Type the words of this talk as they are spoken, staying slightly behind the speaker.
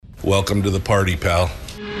Welcome to the party, pal.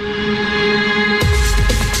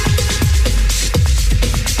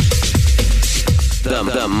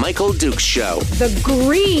 The Michael Dukes Show. The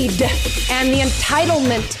greed and the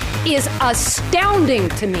entitlement is astounding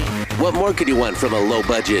to me. What more could you want from a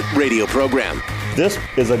low-budget radio program? This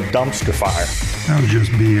is a dumpster fire. That was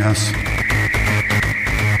just BS.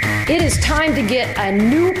 It is time to get a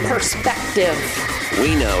new perspective.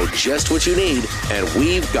 We know just what you need, and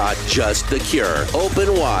we've got just the cure.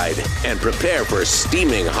 Open wide and prepare for a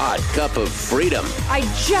steaming hot cup of freedom. I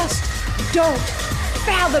just don't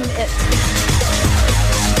fathom it.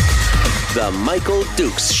 The Michael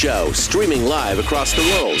Dukes Show, streaming live across the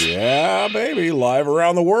world. Yeah, baby, live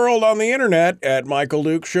around the world on the internet at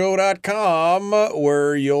michaeldukeshow.com,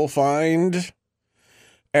 where you'll find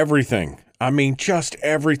everything. I mean, just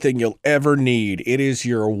everything you'll ever need. It is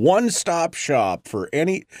your one-stop shop for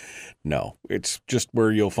any... No, it's just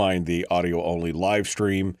where you'll find the audio-only live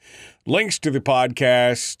stream, links to the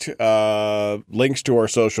podcast, links to our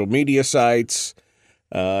social media sites,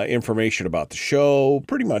 information about the show,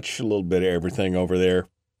 pretty much a little bit of everything over there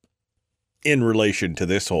in relation to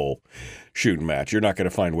this whole shooting match. You're not going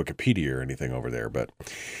to find Wikipedia or anything over there. But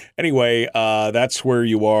anyway, that's where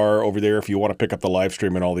you are over there if you want to pick up the live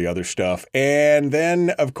stream and all the other stuff. And then,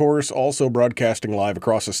 of course, also broadcasting live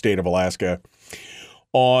across the state of Alaska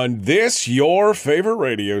on this, your favorite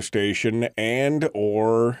radio station and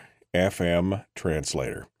or FM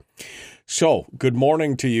translator. So, good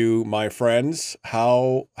morning to you, my friends.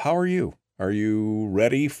 How are you? Are you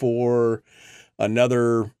ready for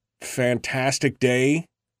another fantastic day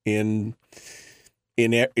in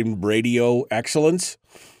radio excellence,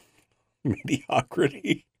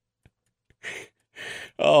 mediocrity?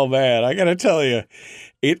 Oh man, I gotta tell you,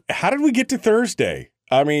 how did we get to Thursday?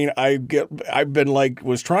 I mean,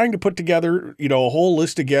 was trying to put together, a whole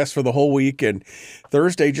list of guests for the whole week, and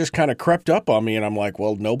Thursday just kind of crept up on me, and I'm like,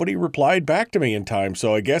 well, nobody replied back to me in time,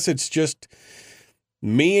 so I guess it's just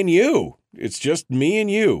me and you. It's just me and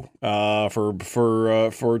you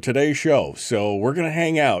for today's show. So we're gonna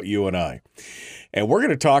hang out, you and I, and we're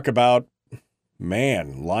gonna talk about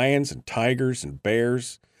lions and tigers and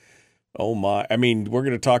bears. Oh my! I mean, we're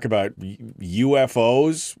gonna talk about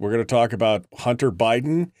UFOs. We're gonna talk about Hunter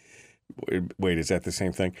Biden. Wait, is that the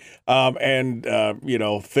same thing? And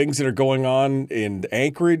things that are going on in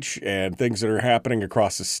Anchorage and things that are happening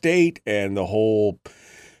across the state and the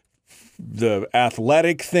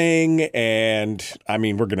athletic thing, and I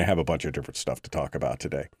mean, we're going to have a bunch of different stuff to talk about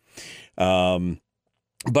today.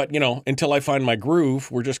 But, until I find my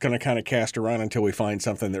groove, we're just going to kind of cast around until we find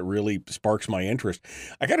something that really sparks my interest.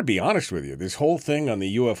 I got to be honest with you, this whole thing on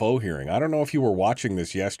the UFO hearing, I don't know if you were watching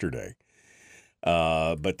this yesterday,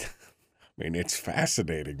 but I mean, it's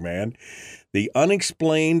fascinating, man. The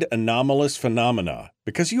unexplained anomalous phenomena,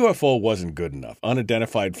 because UFO wasn't good enough.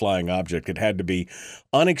 Unidentified flying object. It had to be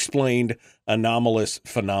unexplained anomalous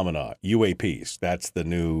phenomena, UAPs. That's the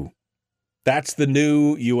new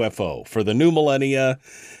UFO. For the new millennia,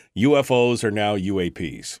 UFOs are now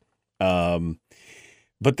UAPs.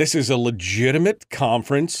 But this is a legitimate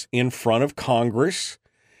conference in front of Congress.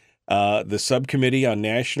 The Subcommittee on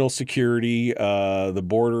National Security, the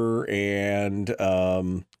Border, and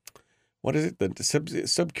what is it? The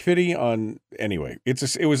Subcommittee on... Anyway,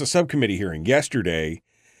 it was a subcommittee hearing yesterday.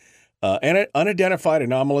 And unidentified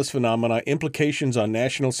anomalous phenomena, implications on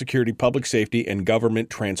national security, public safety, and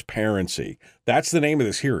government transparency. That's the name of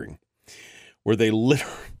this hearing, where they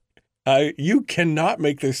literally... you cannot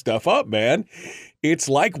make this stuff up, man. It's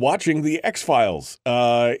like watching the X-Files.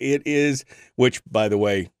 It is, which, by the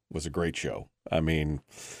way, was a great show. I mean,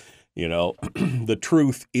 the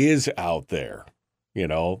truth is out there.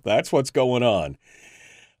 That's what's going on.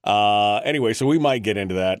 Anyway, so we might get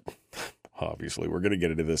into that. Obviously, we're going to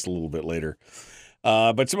get into this a little bit later.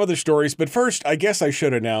 But some other stories. But first, I guess I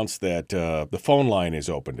should announce that the phone line is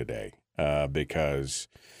open today because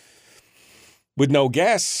with no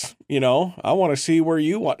guests, I want to see where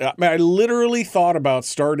you want. I mean, I literally thought about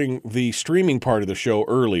starting the streaming part of the show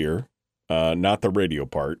earlier, not the radio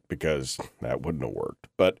part, because that wouldn't have worked.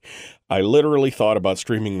 But I literally thought about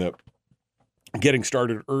getting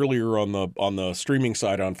started earlier on the streaming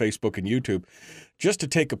side on Facebook and YouTube, just to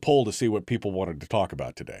take a poll to see what people wanted to talk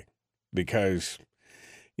about today. Because,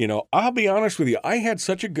 I'll be honest with you, I had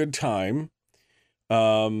such a good time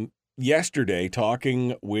yesterday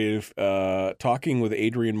talking with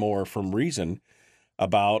Adrian Moore from Reason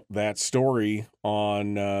about that story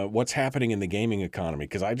on what's happening in the gaming economy,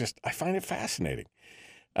 because I find it fascinating.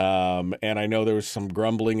 And I know there was some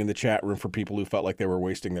grumbling in the chat room for people who felt like they were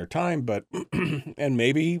wasting their time, but and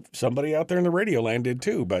maybe somebody out there in the radio land did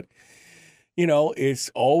too. But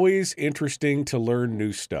It's always interesting to learn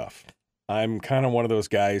new stuff. I'm kind of one of those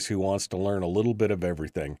guys who wants to learn a little bit of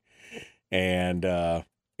everything. And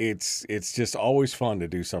it's just always fun to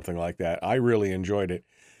do something like that. I really enjoyed it.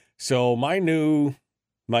 So my new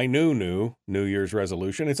New Year's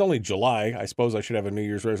resolution, it's only July. I suppose I should have a New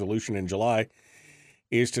Year's resolution in July,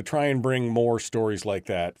 is to try and bring more stories like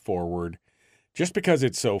that forward just because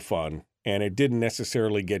it's so fun. And it didn't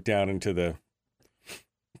necessarily get down into the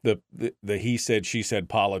he said, she said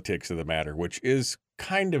politics of the matter, which is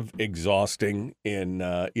kind of exhausting in,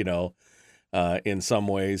 in some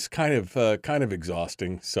ways, kind of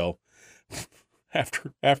exhausting. So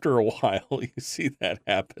after a while, you see that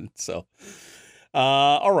happen. So,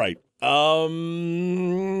 all right.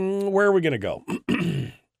 Where are we going to go?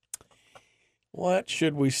 What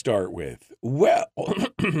should we start with? Well,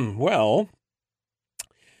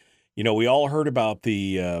 we all heard about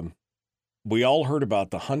the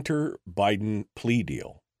Hunter Biden plea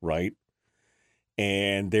deal, right?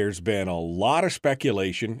 And there's been a lot of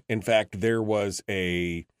speculation. In fact, there was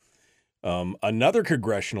another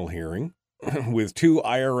congressional hearing with two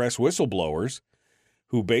IRS whistleblowers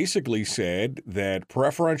who basically said that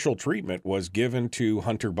preferential treatment was given to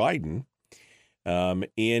Hunter Biden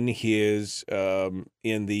in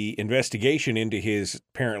the investigation into his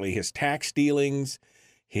tax dealings,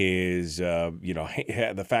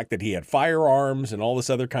 the fact that he had firearms and all this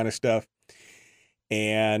other kind of stuff.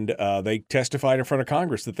 And they testified in front of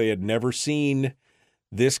Congress that they had never seen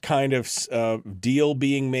this kind of deal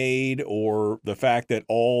being made, or the fact that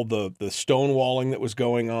all the stonewalling that was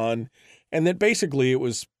going on, and that basically it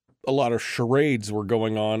was a lot of charades were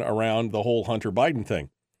going on around the whole Hunter Biden thing.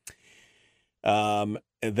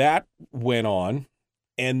 That went on,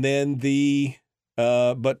 and then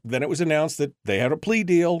but then it was announced that they had a plea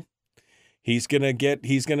deal. He's going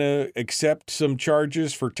to accept some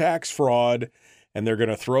charges for tax fraud, and they're going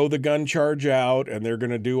to throw the gun charge out, and they're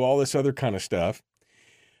going to do all this other kind of stuff.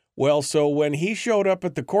 Well, so when he showed up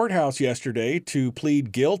at the courthouse yesterday to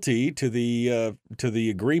plead guilty to the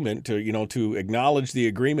agreement, to acknowledge the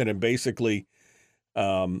agreement and basically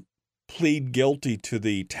plead guilty to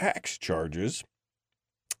the tax charges,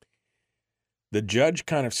 the judge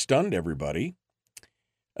kind of stunned everybody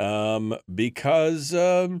because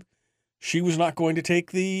she was not going to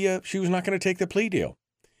take the plea deal.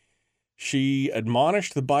 She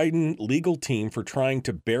admonished the Biden legal team for trying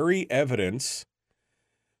to bury evidence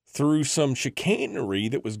through some chicanery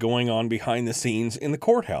that was going on behind the scenes in the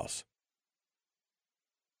courthouse.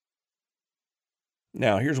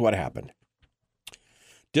 Now, here's what happened.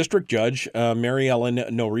 District Judge Mary Ellen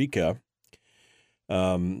Norica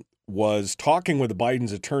was talking with the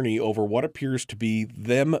Biden's attorney over what appears to be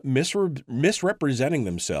them misrepresenting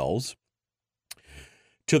themselves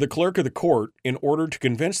to the clerk of the court in order to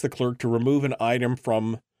convince the clerk to remove an item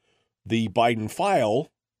from the Biden file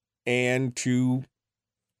and to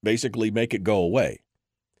basically make it go away.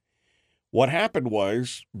 What happened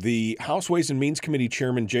was the House Ways and Means Committee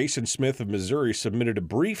Chairman Jason Smith of Missouri submitted a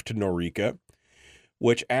brief to Norica,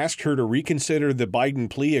 which asked her to reconsider the Biden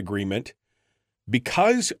plea agreement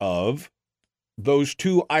because of those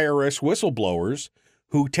two IRS whistleblowers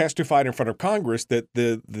who testified in front of Congress that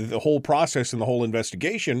the whole process and the whole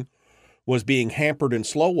investigation was being hampered and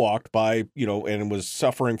slow-walked by, and was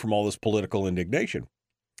suffering from all this political indignation.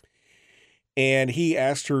 And he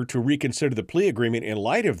asked her to reconsider the plea agreement in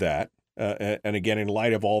light of that, and again, in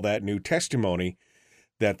light of all that new testimony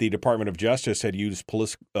that the Department of Justice had used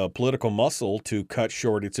political muscle to cut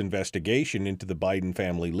short its investigation into the Biden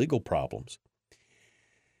family legal problems.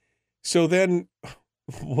 So then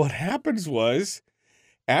what happens was,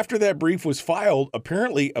 after that brief was filed,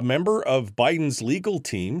 apparently a member of Biden's legal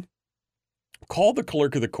team called the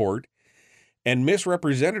clerk of the court and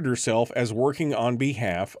misrepresented herself as working on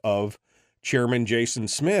behalf of Chairman Jason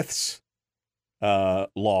Smith's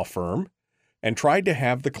law firm and tried to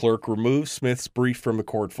have the clerk remove Smith's brief from the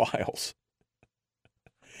court files.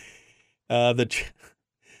 The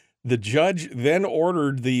judge then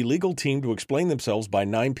ordered the legal team to explain themselves by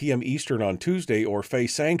 9 p.m. Eastern on Tuesday or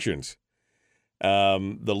face sanctions.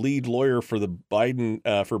 The lead lawyer for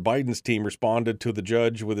Biden's team responded to the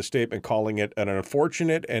judge with a statement calling it an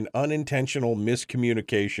unfortunate and unintentional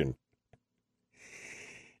miscommunication.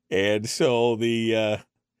 And so I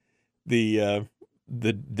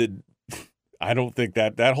don't think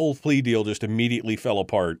that whole plea deal just immediately fell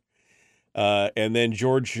apart. And then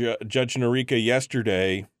Judge Norica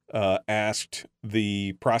yesterday asked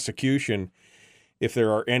the prosecution if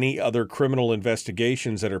there are any other criminal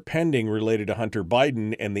investigations that are pending related to Hunter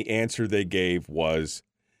Biden, and the answer they gave was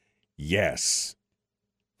yes.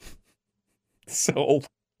 So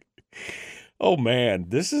Oh, man,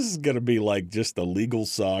 this is going to be like just a legal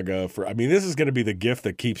saga this is going to be the gift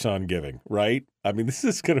that keeps on giving, right? I mean, this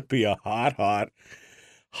is going to be a hot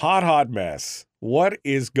mess. What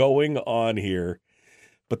is going on here?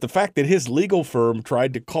 But the fact that his legal firm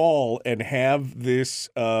tried to call and have this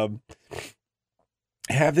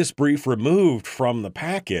brief removed from the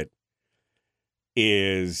packet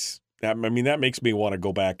that makes me want to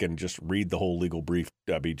go back and just read the whole legal brief,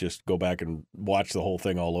 Debbie, just go back and watch the whole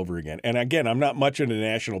thing all over again. And again, I'm not much into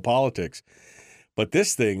national politics, but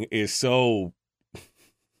this thing is so,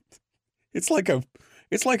 it's like a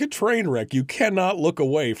train wreck. You cannot look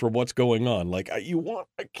away from what's going on. Like I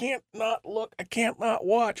can't not look, I can't not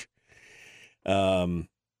watch. And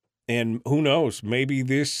who knows, maybe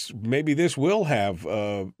this will have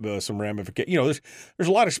some ramifications. There's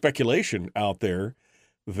a lot of speculation out there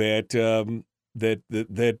that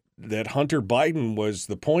Hunter Biden was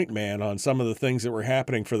the point man on some of the things that were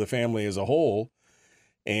happening for the family as a whole.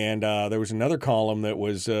 And there was another column that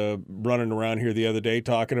was running around here the other day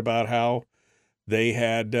talking about how they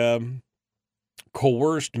had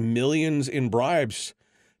coerced millions in bribes.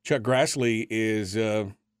 Chuck Grassley is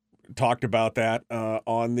talked about that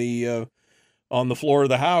on the floor of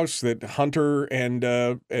the House, that Hunter and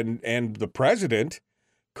the president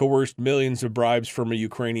coerced millions of bribes from a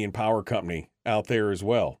Ukrainian power company out there as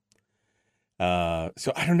well.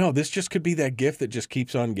 So I don't know. This just could be that gift that just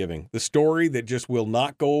keeps on giving. The story that just will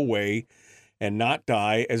not go away and not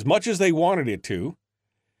die as much as they wanted it to,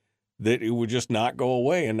 that it would just not go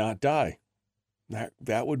away and not die.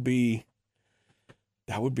 That would be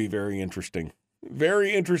very interesting.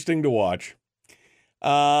 Very interesting to watch.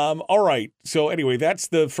 All right. So anyway, that's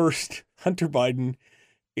the first. Hunter Biden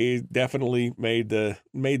is definitely made the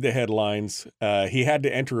headlines. He had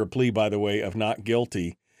to enter a plea, by the way, of not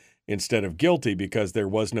guilty instead of guilty because there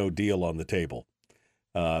was no deal on the table.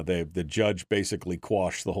 The judge basically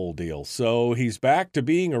quashed the whole deal. So he's back to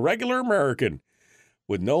being a regular American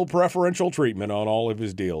with no preferential treatment on all of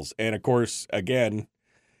his deals. And of course, again,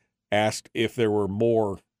 asked if there were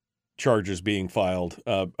more charges being filed,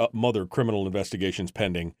 other criminal investigations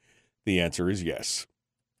pending. The answer is yes.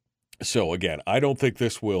 So again, I don't think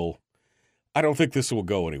this will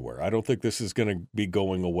go anywhere. I don't think this is going to be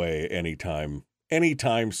going away anytime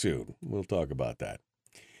soon. We'll talk about that.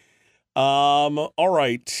 All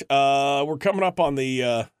right. We're coming up on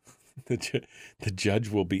the judge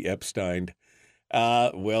will be Epsteined.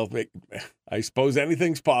 Well, I suppose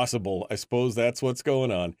anything's possible. I suppose that's what's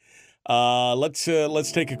going on.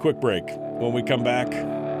 Let's take a quick break. When we come back,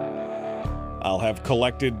 I'll have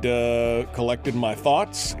collected my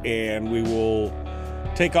thoughts, and we will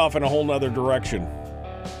take off in a whole nother direction.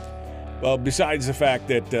 Well, besides the fact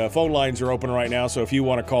that phone lines are open right now, so if you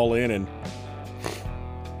want to call in and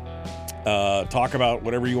talk about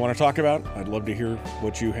whatever you want to talk about, I'd love to hear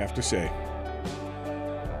what you have to say.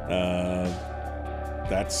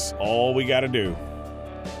 That's all we got to do.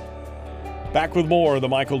 Back with more of The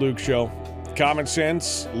Michael Dukes Show. Common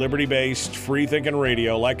sense, liberty-based, free-thinking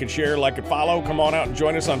radio. Like and share, like and follow. Come on out and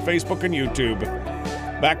join us on Facebook and YouTube.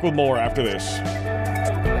 Back with more after this.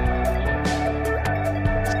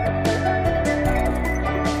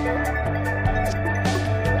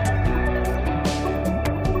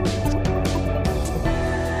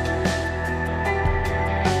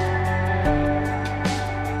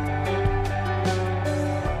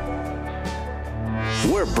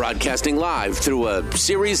 Broadcasting live through a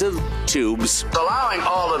series of tubes. Allowing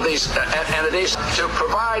all of these entities to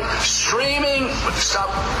provide streaming stuff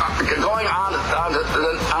going on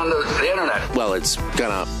the internet. Well, it's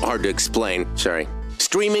kind of hard to explain. Sorry.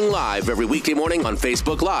 Streaming live every weekday morning on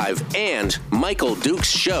Facebook Live and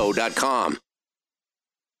MichaelDukesShow.com.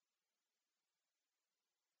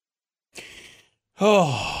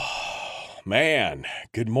 Oh, man.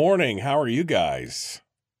 Good morning. How are you guys?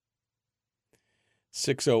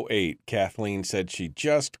 6:08, Kathleen said she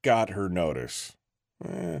just got her notice.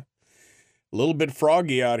 A little bit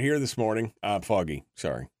froggy out here this morning. Foggy,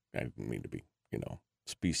 sorry. I didn't mean to be,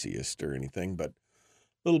 speciest or anything, but a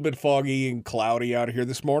little bit foggy and cloudy out here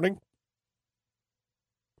this morning.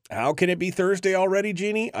 How can it be Thursday already,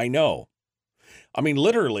 Jeannie? I know. I mean,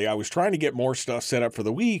 literally, I was trying to get more stuff set up for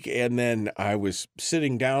the week, and then I was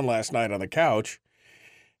sitting down last night on the couch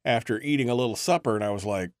after eating a little supper, and I was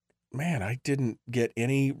like, man, I didn't get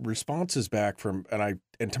any responses back from, and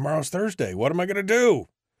tomorrow's Thursday. What am I going to do?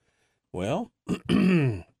 Well,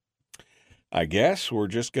 I guess we're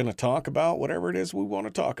just going to talk about whatever it is we want to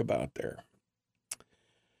talk about there.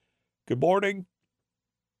 Good morning.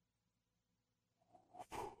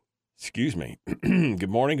 Excuse me. Good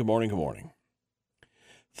morning, good morning, good morning.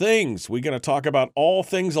 Things. We're going to talk about all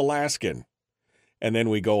things Alaskan. And then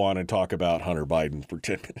we go on and talk about Hunter Biden for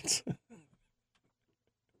 10 minutes.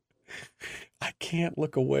 I can't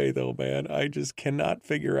look away, though, man. I just cannot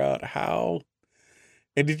figure out how.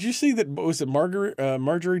 And did you see that, was it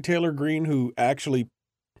Marjorie Taylor Greene who actually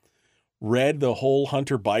read the whole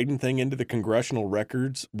Hunter Biden thing into the congressional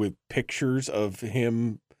records with pictures of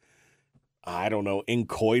him, I don't know, in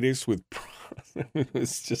coitus with, it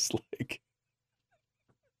was just like,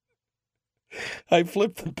 I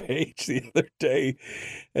flipped the page the other day,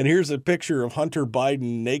 and here's a picture of Hunter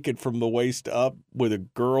Biden naked from the waist up with a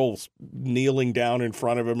girl kneeling down in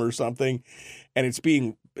front of him or something. And it's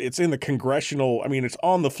in the congressional, I mean, it's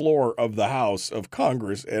on the floor of the House of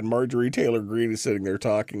Congress, and Marjorie Taylor Greene is sitting there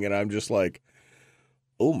talking, and I'm just like,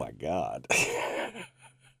 oh my God.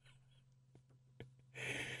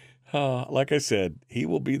 Like I said, he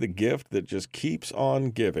will be the gift that just keeps on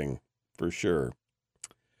giving, for sure.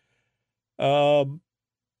 All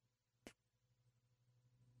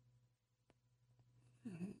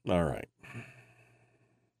right.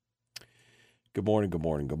 Good morning, good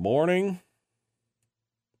morning, good morning.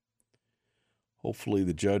 Hopefully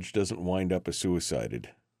the judge doesn't wind up a suicided.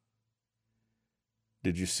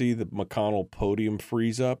 Did you see the McConnell podium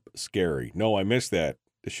freeze up? Scary. No, I missed that,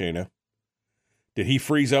 Deshana. Did he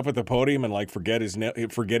freeze up at the podium and forget his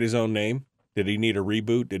own name? Did he need a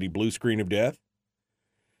reboot? Did he blue screen of death?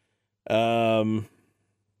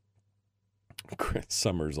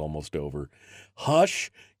 Summer's almost over.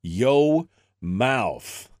 Hush yo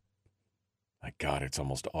mouth. My God, it's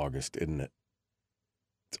almost August, isn't it?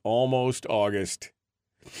 It's almost August.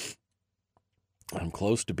 I'm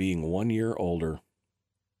close to being 1 year older.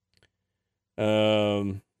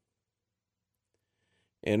 Anyone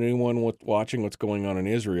watching what's going on in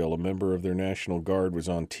Israel, a member of their National Guard was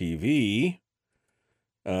on TV.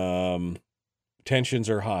 Tensions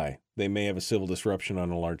are high. They may have a civil disruption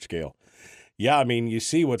on a large scale. Yeah, I mean, you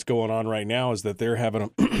see what's going on right now is that they're having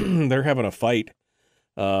a fight,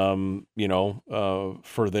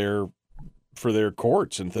 for their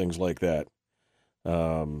courts and things like that.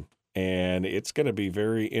 And it's going to be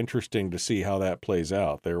very interesting to see how that plays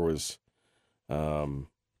out. There was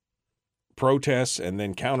protests and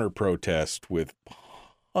then counter protests with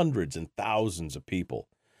hundreds and thousands of people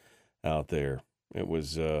out there. It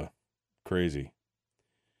was crazy.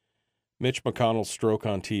 Mitch McConnell's stroke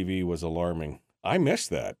on TV was alarming. I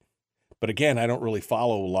missed that. But again, I don't really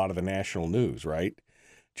follow a lot of the national news, right?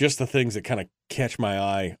 Just the things that kind of catch my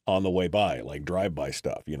eye on the way by, like drive-by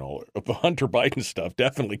stuff. Hunter Biden stuff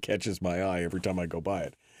definitely catches my eye every time I go by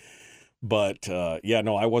it. But, I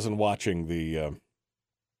wasn't watching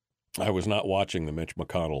I was not watching the Mitch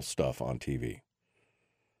McConnell stuff on TV.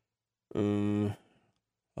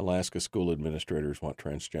 Alaska school administrators want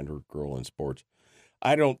transgender girl in sports.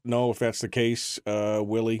 I don't know if that's the case,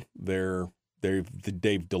 Willie. They've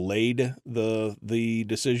delayed the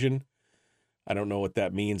decision. I don't know what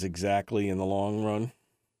that means exactly in the long run.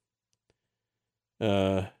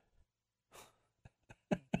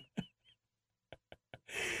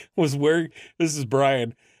 This is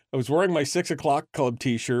Brian. I was wearing my 6 o'clock club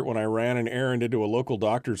t-shirt when I ran an errand into a local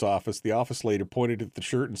doctor's office. The office lady pointed at the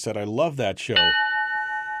shirt and said, "I love that show."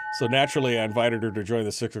 So naturally, I invited her to join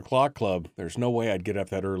the 6 o'clock club. There's no way I'd get up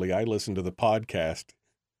that early. I listened to the podcast.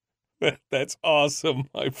 That's awesome,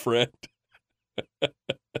 my friend. I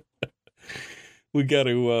think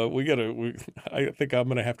I'm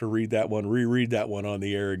going to have to reread that one on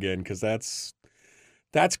the air again, because that's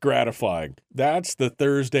gratifying. That's the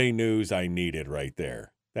Thursday news I needed right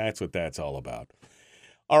there. That's what that's all about.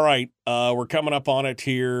 All right, we're coming up on it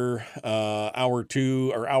here. Hour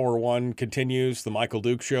 2 or hour 1 continues, the Michael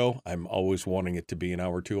Duke Show. I'm always wanting it to be in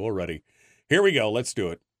hour 2 already. Here we go. Let's do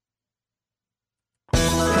it.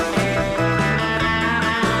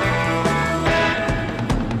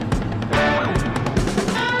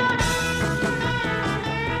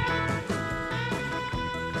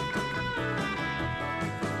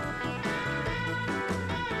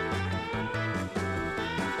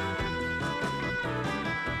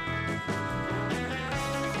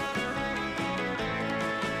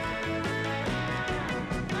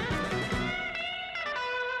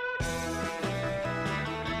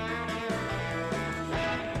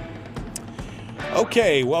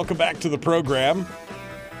 Okay, welcome back to the program.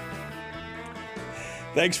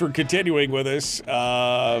 Thanks for continuing with us.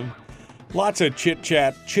 Lots of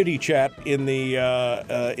chitty chat in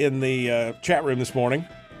the chat room this morning.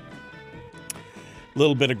 A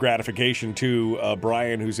little bit of gratification too.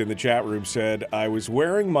 Brian, who's in the chat room, said, "I was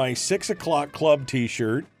wearing my 6 o'clock club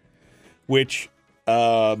t-shirt," which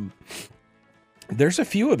there's a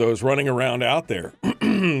few of those running around out there.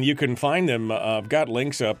 You can find them. I've got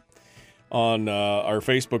links up on our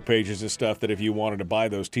Facebook pages and stuff that if you wanted to buy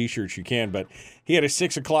those T-shirts, you can. But he had a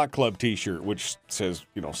 6 o'clock club T-shirt, which says,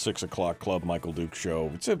 6 o'clock club Michael Duke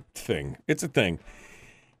Show. It's a thing. It's a thing.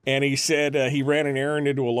 And he said he ran an errand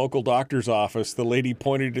into a local doctor's office. The lady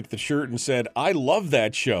pointed at the shirt and said, "I love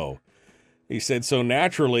that show." He said, so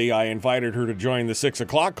naturally, I invited her to join the 6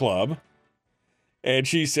 o'clock club. And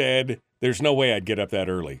she said, there's no way I'd get up that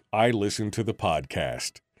early. I listen to the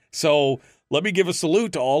podcast. So let me give a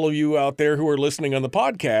salute to all of you out there who are listening on the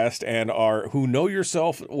podcast and who know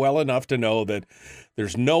yourself well enough to know that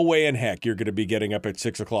there's no way in heck you're going to be getting up at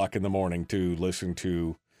 6 o'clock in the morning to listen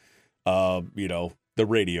to, the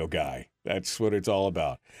radio guy. That's what it's all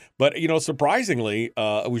about. But, surprisingly,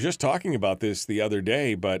 I was just talking about this the other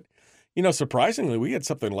day, but surprisingly, we had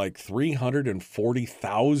something like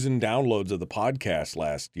 340,000 downloads of the podcast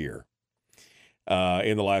last year.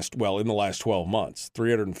 In the last 12 months,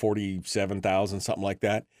 347,000, something like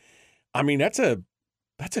that. I mean, that's a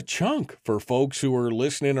chunk for folks who are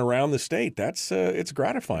listening around the state. It's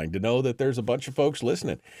gratifying to know that there's a bunch of folks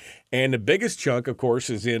listening. And the biggest chunk, of course,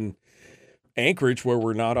 is in Anchorage, where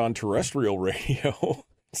we're not on terrestrial radio.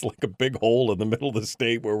 It's like a big hole in the middle of the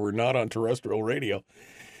state where we're not on terrestrial radio.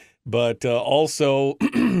 But also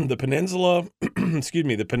the peninsula,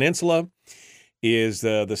 the peninsula is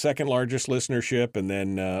the second largest listenership, and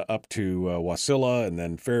then up to Wasilla, and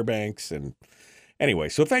then Fairbanks. And anyway,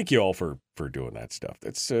 so thank you all for doing that stuff.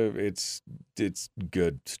 It's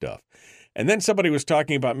good stuff. And then somebody was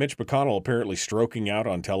talking about Mitch McConnell apparently stroking out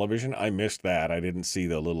on television. I missed that. I didn't see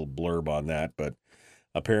the little blurb on that, but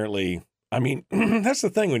apparently, I mean, that's the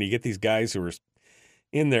thing when you get these guys who are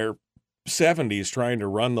in their 70s trying to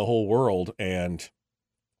run the whole world, and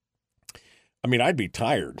I mean, I'd be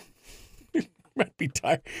tired. I'd be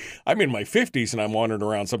tired. I'm in my 50s and I'm wandering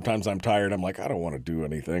around. Sometimes I'm tired. I'm like, I don't want to do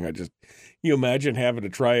anything. You imagine having to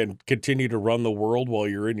try and continue to run the world while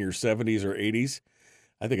you're in your 70s or 80s.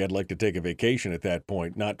 I think I'd like to take a vacation at that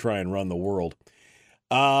point, not try and run the world.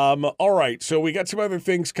 All right, so we got some other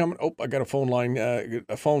things coming. Oh, I got a phone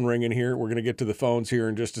ringing here. We're going to get to the phones here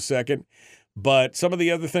in just a second. But some of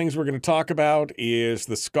the other things we're going to talk about is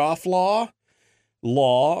the scofflaw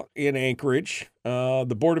law in Anchorage,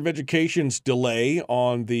 the Board of Education's delay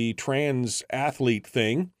on the trans athlete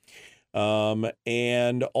thing,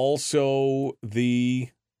 and also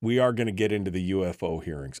we are going to get into the UFO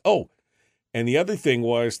hearings. Oh, and the other thing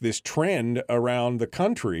was this trend around the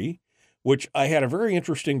country, which I had a very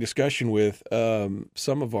interesting discussion with some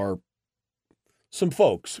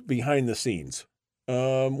folks behind the scenes,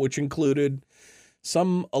 which included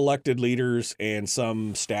some elected leaders and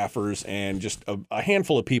some staffers and just a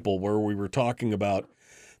handful of people, where we were talking about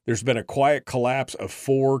there's been a quiet collapse of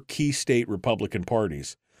 4 key state Republican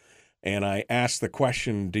parties. And I asked the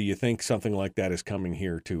question, do you think something like that is coming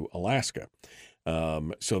here to Alaska?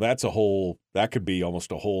 So that could be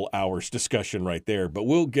almost a whole hour's discussion right there, but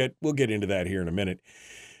we'll get into that here in a minute.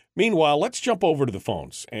 Meanwhile, let's jump over to the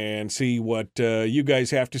phones and see what you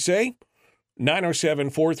guys have to say.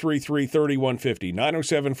 907-433-3150,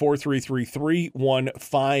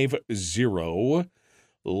 907-433-3150.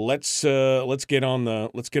 Let's get on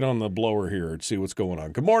the blower here and see what's going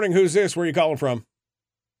on. Good morning. Who's this? Where are you calling from?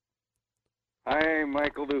 Hi,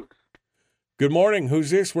 Michael Dukes. Good morning.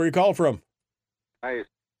 Who's this? Where are you calling from? Hi,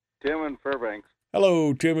 Tim in Fairbanks.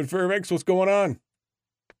 Hello, Tim in Fairbanks. What's going on?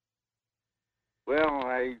 Well,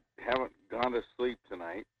 I haven't gone to sleep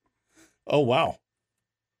tonight. Oh, wow.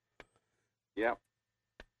 Yep.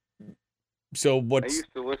 So I what's...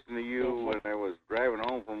 used to listen to you when I was driving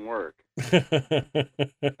home from work.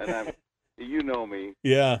 And you know me.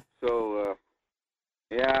 Yeah. So,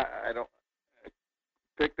 I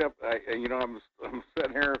picked up, I'm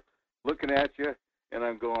sitting here looking at you, and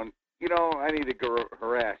I'm going, I need to go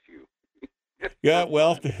harass you. Yeah,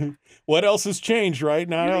 well, what else has changed, right?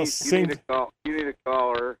 You need to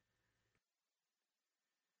call her.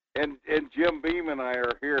 And Jim Beam and I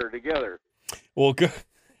are here together. Well, good.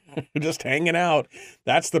 Just hanging out.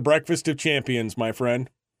 That's the breakfast of champions, my friend.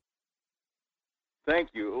 Thank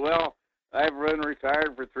you. Well, I've been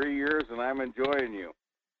retired for 3 years, and I'm enjoying you.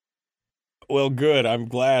 Well, good. I'm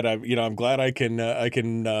glad. I'm glad I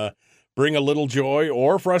can bring a little joy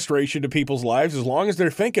or frustration to people's lives, as long as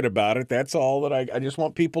they're thinking about it. That's all that I just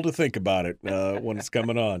want people to think about it when it's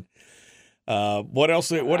coming on. What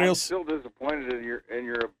else? I'm still disappointed in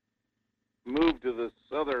your move to the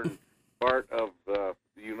southern part of the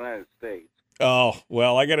United States. Oh,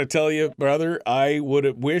 well, I got to tell you, brother, I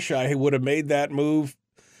wish I would have made that move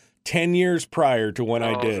 10 years prior to when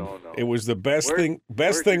I did. No. It was the best thing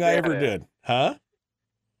I ever did. Huh?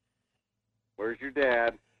 Where's your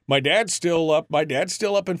dad? My dad's still up. My dad's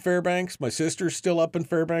still up in Fairbanks. My sister's still up in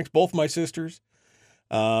Fairbanks. Both my sisters.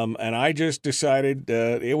 And I just decided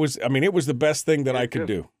it was the best thing that I could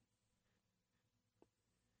do.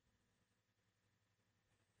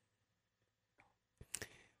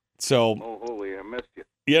 So. Oh, holy! I missed you.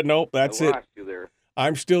 Yeah, no, that's I it. lost you there.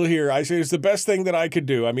 I'm still here. I say it's the best thing that I could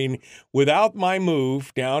do. I mean, without my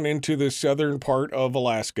move down into the southern part of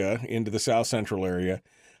Alaska, into the south central area,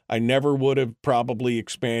 I never would have probably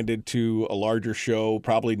expanded to a larger show,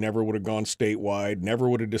 probably never would have gone statewide, never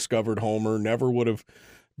would have discovered Homer, never would have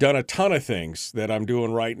done a ton of things that I'm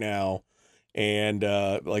doing right now. And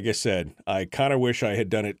like I said, I kind of wish I had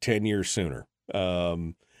done it 10 years sooner.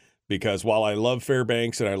 Because while I love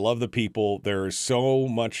Fairbanks and I love the people, there is so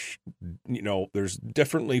much, there's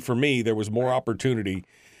differently for me, there was more opportunity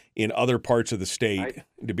in other parts of the state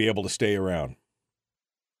to be able to stay around.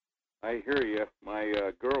 I hear you.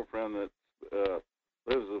 My girlfriend that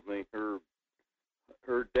lives with me, her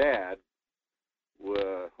dad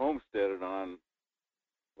homesteaded on,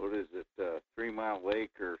 3 Mile Lake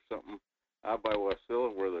or something out by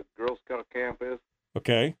Wasilla where the Girl Scout camp is.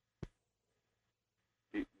 Okay.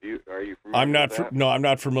 Are you familiar I'm not. with that? No, I'm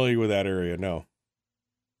not familiar with that area. No.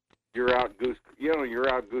 You're out Goose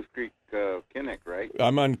Creek, Kinnick, right?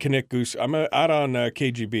 I'm on Kinnick Goose. I'm out on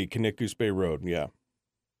KGB, Kinnick Goose Bay Road. Yeah.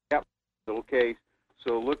 Yep. Okay.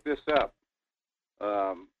 So look this up.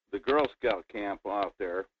 The Girl Scout camp out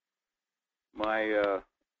there. My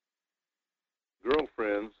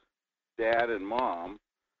girlfriend's dad and mom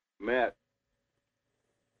met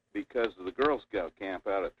because of the Girl Scout camp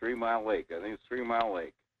out at 3 Mile Lake. I think it's 3 Mile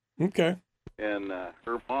Lake. Okay. And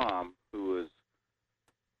her mom, who was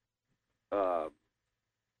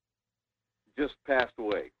just passed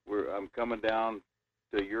away. I'm coming down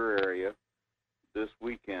to your area this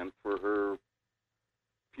weekend for her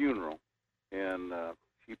funeral, and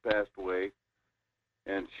she passed away.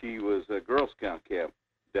 And she was a Girl Scout camp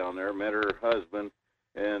down there. Met her husband,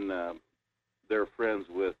 and they're friends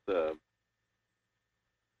with.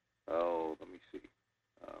 Let me see.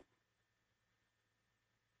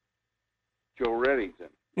 Joe Reddington.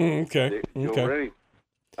 Okay. Joe Reddington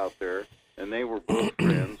out there, and they were both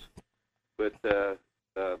friends. But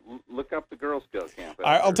look up the Girl Scout camp.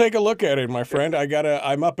 I'll take a look at it, my friend.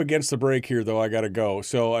 I'm up against the break here, though. I gotta go.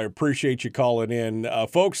 So I appreciate you calling in,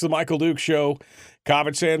 folks. The Michael Duke Show,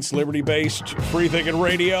 common sense, liberty-based, free-thinking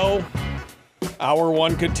radio. Hour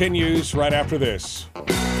 1 continues right after this.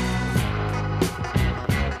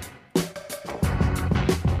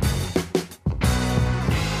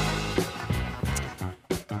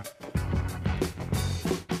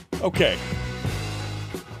 Okay.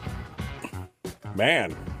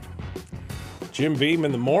 Man. Jim Beam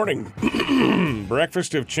in the morning.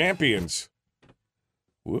 Breakfast of champions.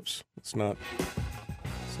 Whoops. Let's not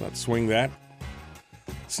swing that.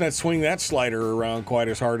 Let's not swing that slider around quite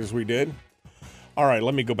as hard as we did. All right,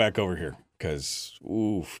 let me go back over here. Because,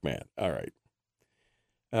 oof, man. All right.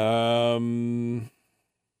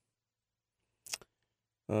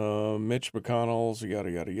 Mitch McConnell's yada,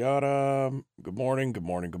 yada, yada. Good morning, good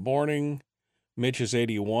morning, good morning. Mitch is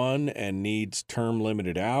 81 and needs term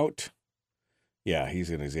limited out. Yeah, he's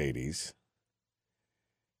in his 80s.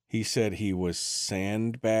 He said he was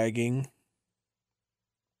sandbagging.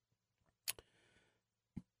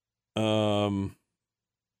 Someone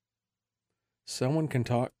can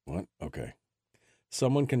talk. What? Okay.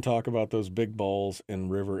 Someone can talk about those big balls in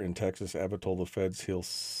river in Texas. Abbott told the feds he'll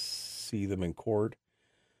see them in court.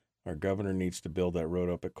 Our governor needs to build that road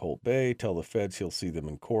up at Colt Bay. Tell the feds he'll see them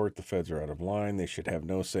in court. The feds are out of line. They should have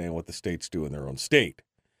no say in what the states do in their own state.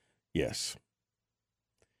 Yes.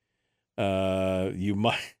 You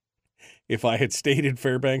might, if I had stayed in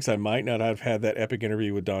Fairbanks, I might not have had that epic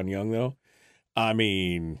interview with Don Young, though. I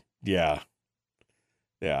mean, yeah.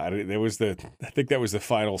 Yeah, I think that was the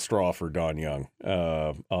final straw for Don Young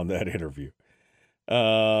on that interview.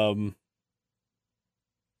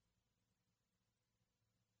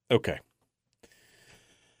 Okay.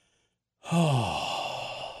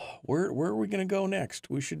 Where are we going to go next?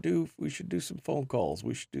 We should do some phone calls.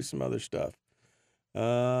 We should do some other stuff.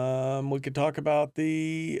 We could talk about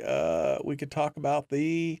the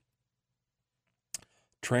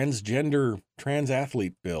transgender trans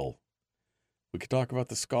athlete bill. We could talk about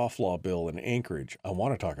the scofflaw bill in Anchorage. I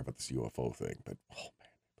want to talk about this UFO thing, but oh man,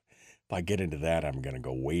 if I get into that, I'm going to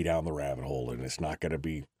go way down the rabbit hole, and it's not going to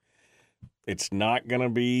be.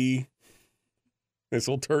 This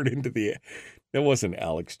will turn into the. That wasn't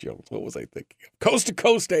Alex Jones. What was I thinking of? Coast to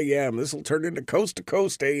Coast AM. This will turn into Coast to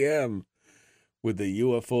Coast AM with the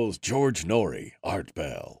UFOs. George Norrie, Art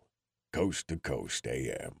Bell, Coast to Coast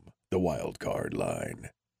AM, the wild card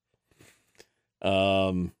line.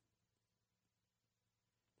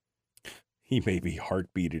 He may be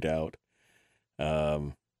heartbeated out.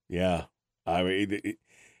 Yeah. I mean,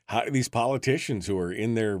 these politicians who are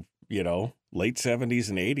in their, late 70s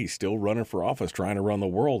and 80s still running for office, trying to run the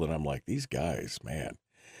world. And I'm like, these guys, man,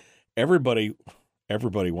 everybody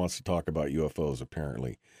wants to talk about UFOs,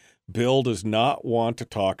 apparently. Bill does not want to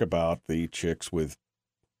talk about the chicks with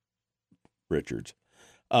Richards.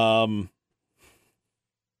 That's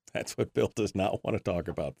what Bill does not want to talk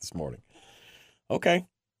about this morning. Okay.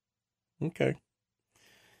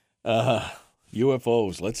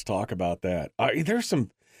 UFOs, let's talk about that. There's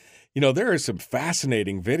some, there is some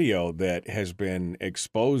fascinating video that has been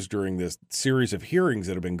exposed during this series of hearings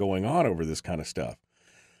that have been going on over this kind of stuff.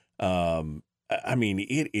 I mean,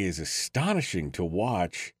 it is astonishing to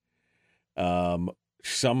watch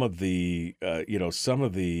some of the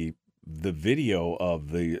video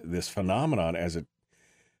of this phenomenon as a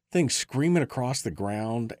thing screaming across the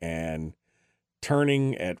ground and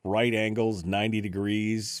turning at right angles, 90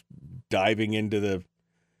 degrees, diving into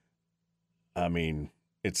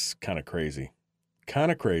it's kind of crazy.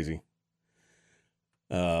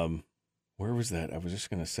 Where was that? I was just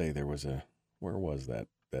going to say where was that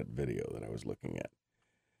video that I was looking at?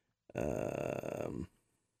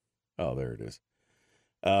 Oh, there it is.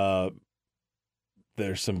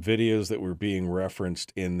 There's some videos that were being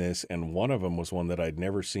referenced in this, and one of them was one that I'd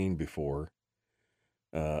never seen before.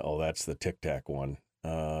 That's the Tic Tac one.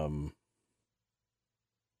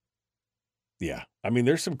 Yeah, I mean,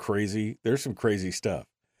 there's some crazy stuff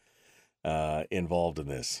involved in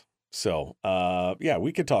this. So, yeah,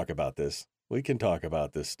 we could talk about this. We can talk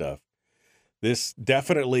about this stuff. This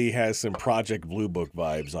definitely has some Project Blue Book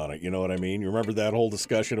vibes on it. You know what I mean? You remember that whole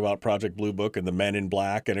discussion about Project Blue Book and the Men in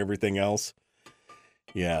Black and everything else?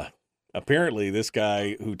 Yeah. Apparently, this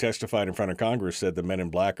guy who testified in front of Congress said the Men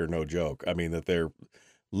in Black are no joke. I mean, that they're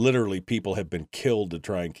literally, people have been killed to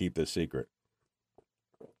try and keep this secret.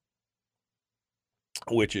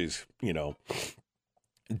 Which is,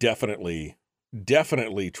 definitely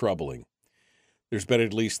troubling. There's been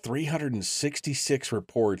at least 366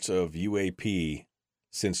 reports of UAP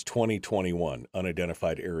since 2021,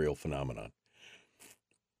 unidentified aerial phenomenon.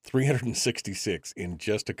 366 in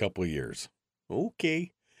just a couple of years.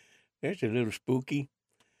 Okay, that's a little spooky.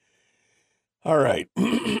 All right.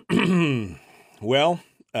 Well,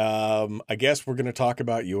 I guess we're going to talk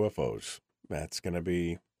about UFOs. That's going to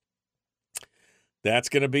be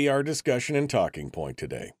our discussion and talking point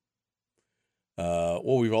today.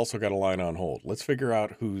 Well, we've also got a line on hold. Let's figure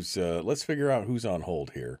out who's on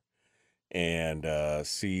hold here, and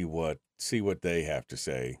see what they have to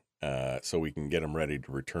say, so we can get them ready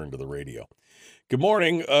to return to the radio. Good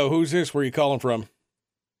morning. Who's this? Where are you calling from?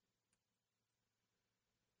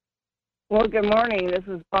 Well, good morning. This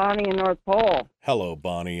is Bonnie in North Pole. Hello,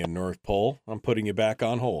 Bonnie in North Pole. I'm putting you back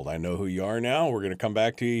on hold. I know who you are now. We're going to come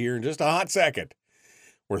back to you here in just a hot second.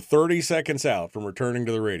 We're 30 seconds out from returning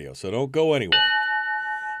to the radio, so don't go anywhere.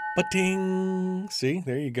 Ba-ting! See,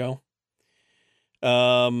 there you go.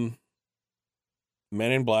 Men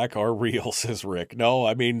in Black are real, says Rick. No,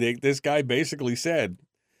 I mean, this guy basically said,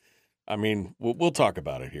 we'll talk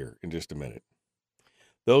about it here in just a minute.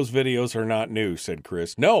 Those videos are not new, said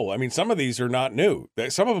Chris. No, I mean, some of these are not new.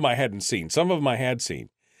 Some of them I hadn't seen. Some of them I had seen.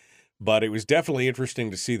 But it was definitely interesting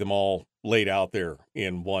to see them all laid out there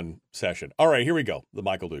in one session. All right, here we go. The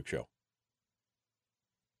Michael Duke Show.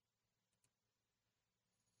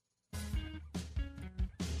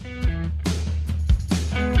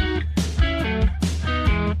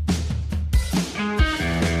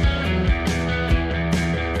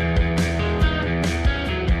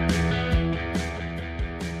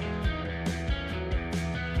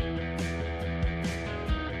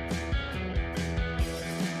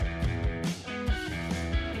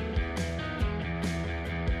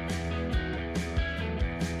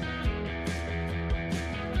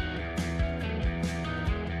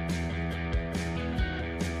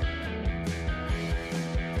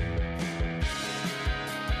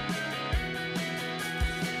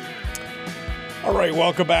 All right,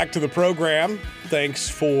 welcome back to the program. Thanks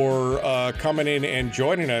for coming in and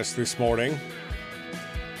joining us this morning.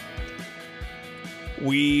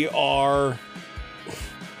 We are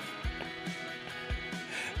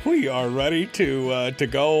ready to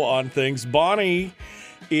go on things. Bonnie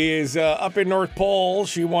is up in North Pole.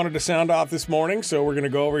 She wanted to sound off this morning, so we're going to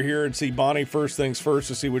go over here and see Bonnie first things first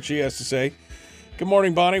to see what she has to say. Good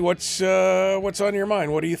morning, Bonnie. What's on your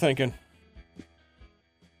mind? What are you thinking?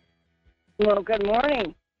 Well, good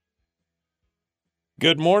morning.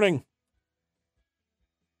 Good morning.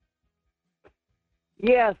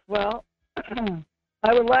 Yes, well,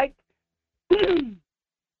 I would like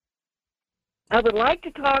I would like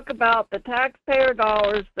to talk about the taxpayer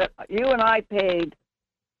dollars that you and I paid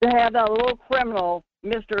to have that little criminal,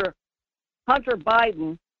 Mr. Hunter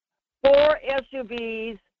Biden, 4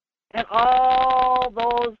 SUVs, and all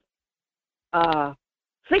those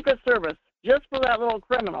Secret Service just for that little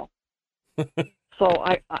criminal. So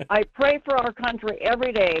I pray for our country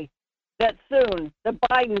every day that soon the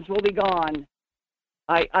Bidens will be gone.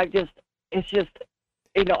 It's just,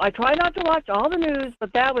 I try not to watch all the news,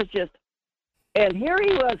 but that was just, and here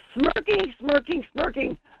he was smirking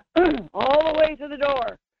all the way to the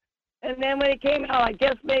door. And then when he came out, I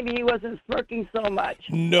guess maybe he wasn't smirking so much.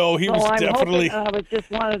 No, he was definitely. I was just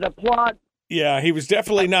wanted to applaud. Yeah, he was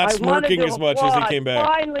definitely not smirking as much as he came back.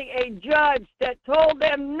 Finally, a judge that told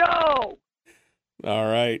them no.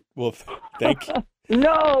 All right. Well, thank you.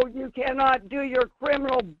 No, you cannot do your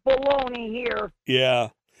criminal baloney here. Yeah.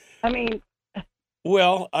 I mean.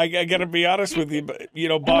 Well, I got to be honest with you,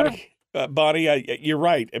 Bonnie, you're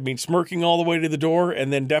right. I mean, smirking all the way to the door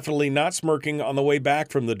and then definitely not smirking on the way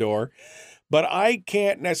back from the door. But I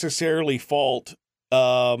can't necessarily fault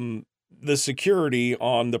the security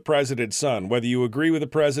on the president's son, whether you agree with the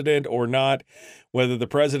president or not, whether the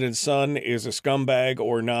president's son is a scumbag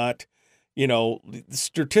or not.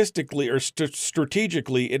 Statistically or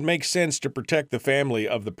strategically, it makes sense to protect the family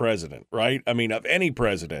of the president, right? I mean, of any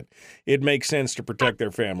president, it makes sense to protect their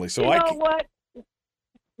family. So you know what?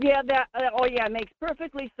 Yeah, it makes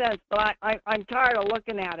perfectly sense, but I'm tired of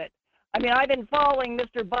looking at it. I mean, I've been following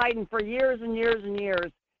Mr. Biden for years and years and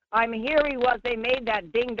years. Here he was, they made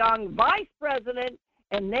that ding-dong vice president,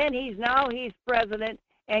 and then he's president,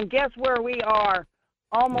 and guess where we are?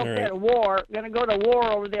 Almost at war. Going to go to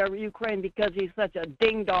war over there with Ukraine because he's such a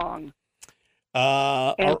ding-dong.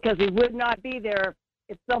 And because he would not be there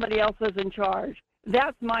if somebody else was in charge.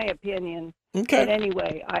 That's my opinion. Okay. But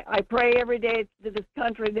anyway, I pray every day to this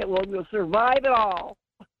country that we'll survive it all.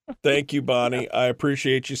 Thank you, Bonnie. I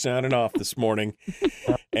appreciate you sounding off this morning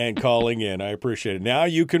and calling in. I appreciate it. Now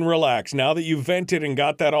you can relax. Now that you've vented and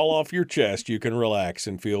got that all off your chest, you can relax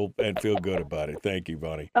and feel good about it. Thank you,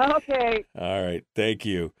 Bonnie. Okay. All right. Thank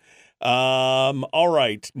you. All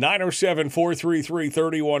right.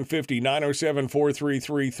 907-433-3150,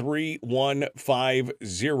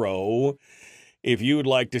 907-433-3150. If you would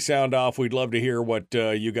like to sound off, we'd love to hear what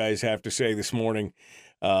you guys have to say this morning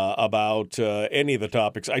about any of the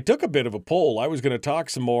topics. I took a bit of a poll. I was going to talk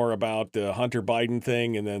some more about the Hunter Biden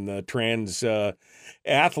thing and then the trans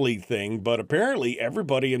athlete thing, but apparently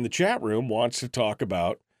everybody in the chat room wants to talk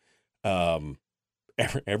about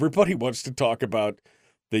everybody wants to talk about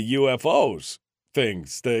the UFOs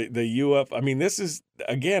things. The UFO. I mean, this is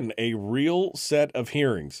again a real set of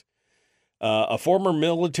hearings. A former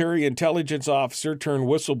military intelligence officer turned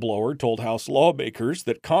whistleblower told House lawmakers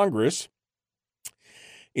that Congress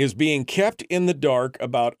is being kept in the dark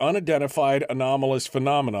about unidentified anomalous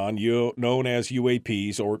phenomenon known as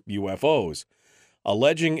UAPs or UFOs,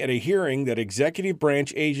 alleging at a hearing that executive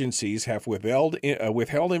branch agencies have withheld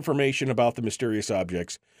information about the mysterious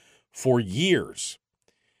objects for years.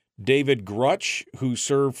 David Grutch, who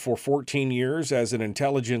served for 14 years as an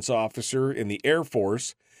intelligence officer in the Air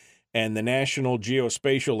Force and the National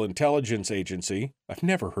Geospatial Intelligence Agency. I've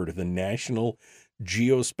never heard of the National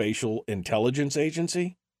Geospatial Intelligence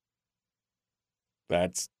Agency.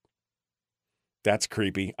 That's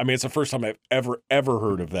creepy. I mean, it's the first time I've ever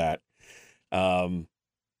heard of that.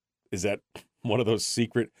 Is that one of those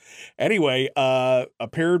secret? Anyway,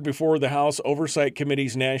 appeared before the House Oversight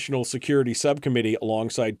Committee's National Security Subcommittee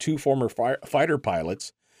alongside two former fighter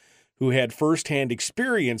pilots who had firsthand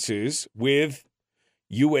experiences with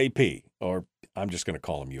UAP, or I'm just going to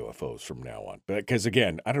call them UFOs from now on. Because,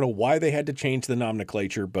 again, I don't know why they had to change the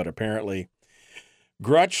nomenclature, but apparently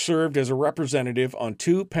Grutch served as a representative on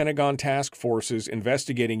two Pentagon task forces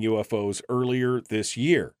investigating UFOs earlier this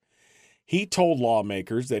year. He told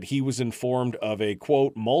lawmakers that he was informed of a,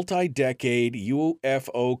 quote, multi-decade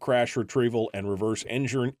UFO crash retrieval and reverse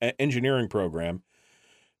engineering program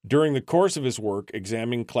during the course of his work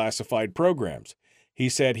examining classified programs. He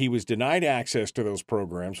said he was denied access to those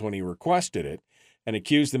programs when he requested it and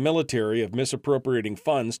accused the military of misappropriating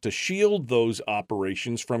funds to shield those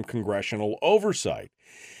operations from congressional oversight.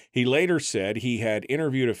 He later said he had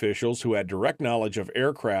interviewed officials who had direct knowledge of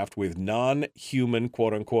aircraft with non-human,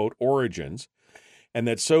 quote-unquote, origins, and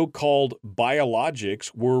that so-called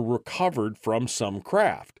biologics were recovered from some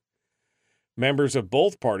craft. Members of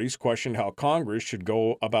both parties questioned how Congress should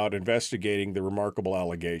go about investigating the remarkable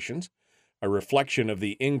allegations, a reflection of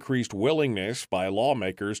the increased willingness by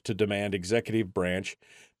lawmakers to demand executive branch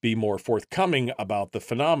be more forthcoming about the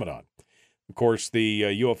phenomenon. Of course, the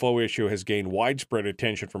UFO issue has gained widespread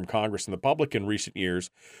attention from Congress and the public in recent years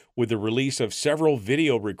with the release of several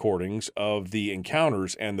video recordings of the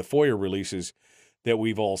encounters and the FOIA releases that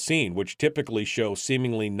we've all seen, which typically show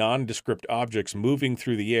seemingly nondescript objects moving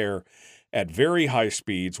through the air at very high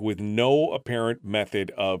speeds with no apparent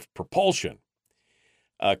method of propulsion.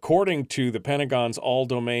 According to the Pentagon's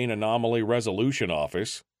All-Domain Anomaly Resolution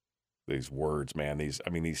Office, these words, man,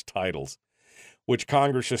 these titles, which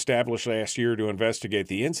Congress established last year to investigate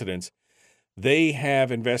the incidents, they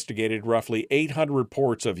have investigated roughly 800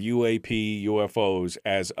 reports of UFOs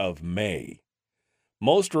as of May.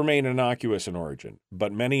 Most remain innocuous in origin,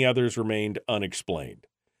 but many others remained unexplained.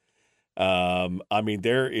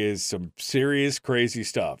 There is some serious crazy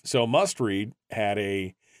stuff. So Must Read had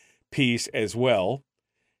a piece as well,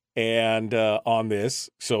 and on this.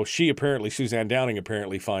 So Suzanne Downing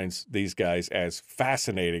apparently finds these guys as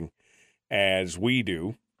fascinating as we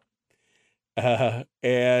do.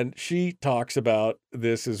 And she talks about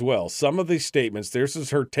this as well. Some of these statements, this is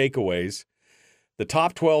her takeaways, the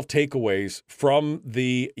top 12 takeaways from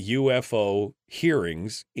the UFO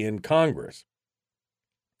hearings in Congress.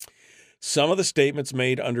 Some of the statements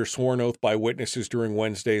made under sworn oath by witnesses during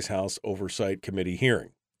Wednesday's House Oversight Committee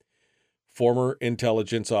hearing. Former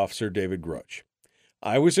intelligence officer David Grush.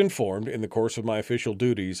 I was informed in the course of my official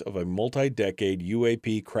duties of a multi-decade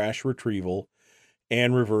UAP crash retrieval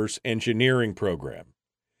and reverse engineering program.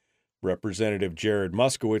 Representative Jared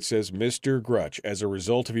Muskowitz says, Mr. Grush, as a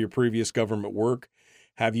result of your previous government work,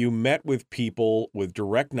 have you met with people with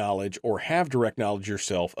direct knowledge or have direct knowledge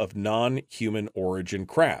yourself of non-human origin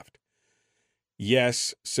craft?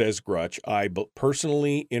 Yes, says Grush, I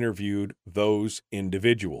personally interviewed those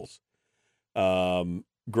individuals.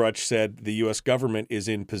 Grush said the U.S. government is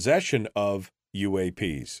in possession of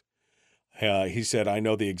UAPs. He said, I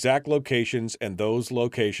know the exact locations, and those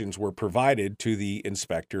locations were provided to the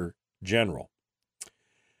Inspector General.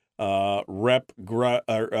 Grush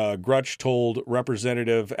told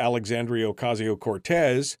Representative Alexandria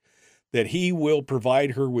Ocasio-Cortez that he will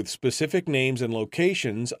provide her with specific names and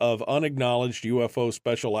locations of unacknowledged UFO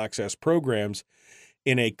special access programs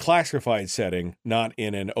in a classified setting, not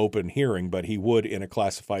in an open hearing, but he would, in a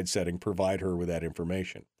classified setting, provide her with that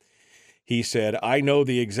information. He said, I know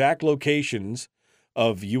the exact locations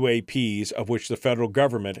of UAPs of which the federal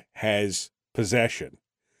government has possession.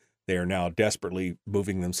 They are now desperately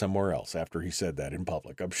moving them somewhere else after he said that in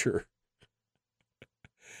public, I'm sure.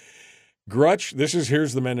 Grush,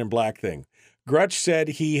 here's the Men in Black thing. Grush said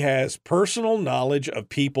he has personal knowledge of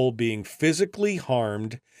people being physically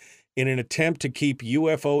harmed in an attempt to keep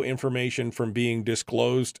UFO information from being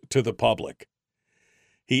disclosed to the public.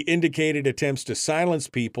 He indicated attempts to silence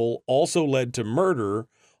people also led to murder,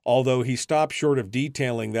 although he stopped short of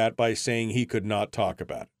detailing that by saying he could not talk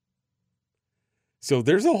about it. So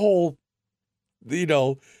there's a whole,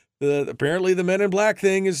 apparently the Men in Black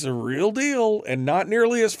thing is a real deal and not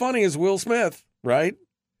nearly as funny as Will Smith, right?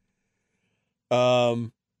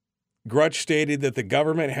 Grush stated that the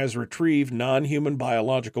government has retrieved non-human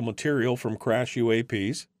biological material from crash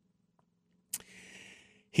UAPs.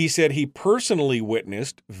 He said he personally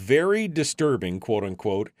witnessed very disturbing, quote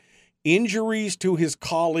unquote, injuries to his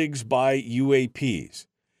colleagues by UAPs.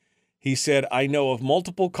 He said, I know of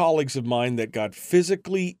multiple colleagues of mine that got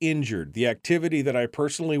physically injured. The activity that I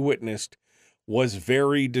personally witnessed was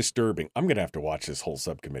very disturbing. I'm going to have to watch this whole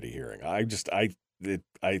subcommittee hearing. I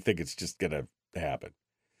think it's just going to happen.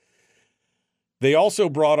 They also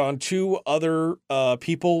brought on two other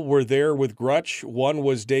people were there with Grush. One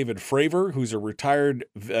was David Fravor, who's a retired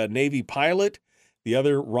Navy pilot. The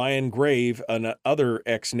other, Ryan Grave, another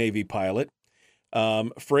ex-Navy pilot.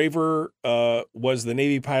 Fravor was the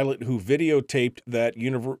Navy pilot who videotaped that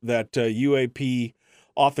UAP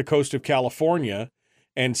off the coast of California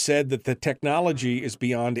and said that the technology is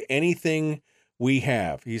beyond anything we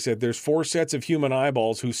have. He said there's 4 sets of human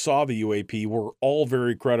eyeballs who saw the UAP were all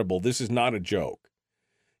very credible. This is not a joke.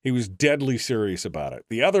 He was deadly serious about it.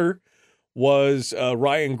 The other was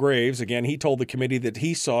Ryan Graves. Again, he told the committee that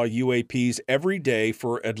he saw UAPs every day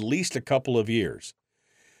for at least a couple of years.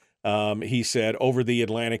 He said, over the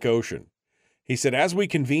Atlantic Ocean. He said, as we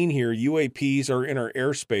convene here, UAPs are in our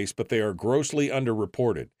airspace, but they are grossly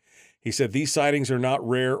underreported. He said, these sightings are not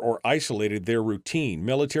rare or isolated. They're routine.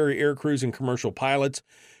 Military air crews and commercial pilots,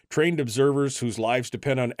 trained observers whose lives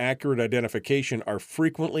depend on accurate identification are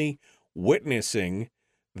frequently witnessing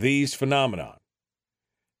these phenomena.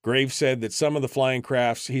 Graves said that some of the flying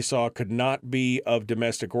crafts he saw could not be of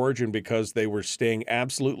domestic origin because they were staying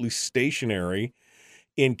absolutely stationary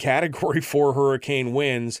in Category 4 hurricane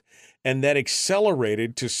winds and that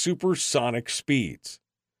accelerated to supersonic speeds.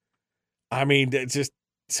 I mean, it's just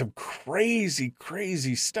some crazy,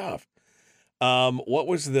 crazy stuff. What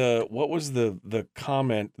was the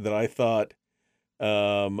comment that I thought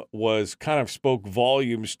was kind of spoke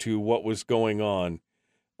volumes to what was going on?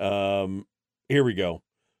 Here we go.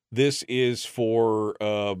 This is for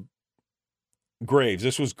Graves.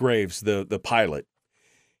 This was Graves, the pilot.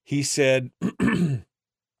 He said,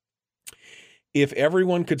 if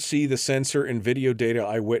everyone could see the sensor and video data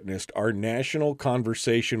I witnessed, our national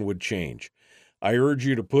conversation would change. I urge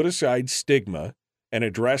you to put aside stigma and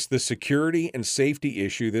address the security and safety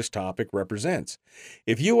issue this topic represents.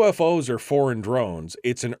 If UFOs are foreign drones,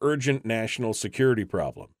 it's an urgent national security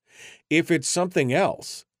problem. If it's something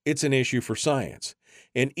else, it's an issue for science.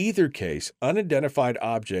 In either case, unidentified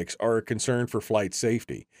objects are a concern for flight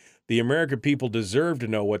safety. The American people deserve to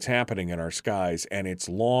know what's happening in our skies, and it's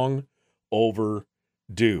long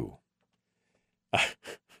overdue.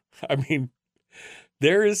 I mean,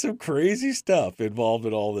 there is some crazy stuff involved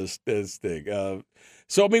in all this thing.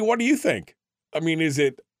 So, I mean, what do you think? I mean, is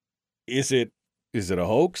it a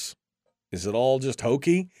hoax? Is it all just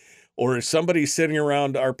hokey? Or is somebody sitting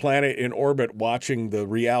around our planet in orbit watching the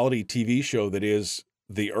reality TV show that is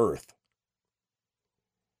the Earth?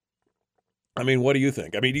 I mean, what do you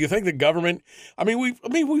think? I mean, do you think the government? We've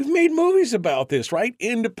made movies about this, right?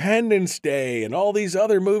 Independence Day and all these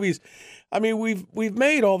other movies. I mean, we've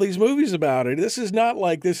made all these movies about it. This is not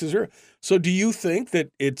like this is. So, do you think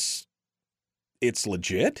that it's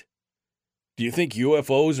legit? Do you think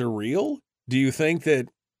UFOs are real? Do you think that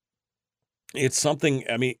it's something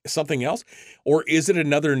else? Or is it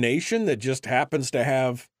another nation that just happens to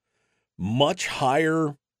have much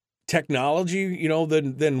higher technology,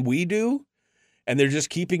 than we do? And they're just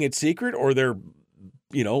keeping it secret, or they're,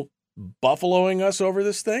 buffaloing us over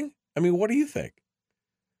this thing? I mean, what do you think?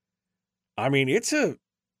 I mean, it's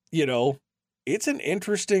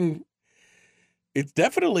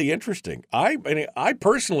definitely interesting. I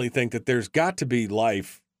personally think that there's got to be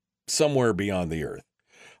life somewhere beyond the Earth.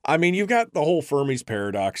 I mean, you've got the whole Fermi's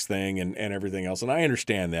paradox thing and everything else, and I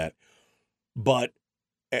understand that. But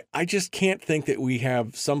I just can't think that we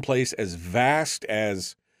have someplace as vast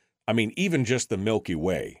as, even just the Milky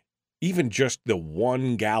Way, even just the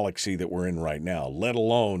one galaxy that we're in right now, let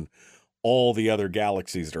alone all the other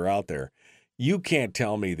galaxies that are out there. You can't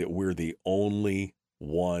tell me that we're the only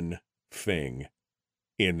one thing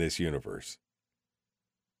in this universe.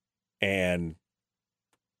 And,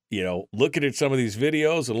 looking at some of these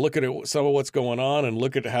videos and looking at some of what's going on and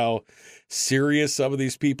look at how serious some of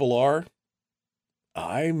these people are,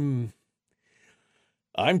 I'm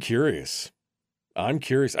curious. I'm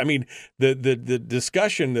curious. I mean, the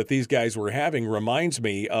discussion that these guys were having reminds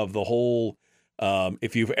me of the whole.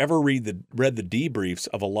 If you've ever read the debriefs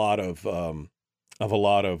of a lot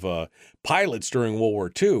of pilots during World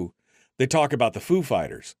War II, they talk about the Foo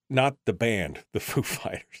Fighters, not the band, the Foo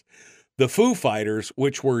Fighters. The Foo Fighters,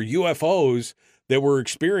 which were UFOs that were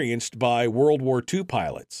experienced by World War II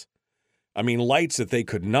pilots. I mean, lights that they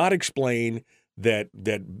could not explain, that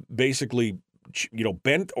basically,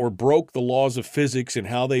 bent or broke the laws of physics and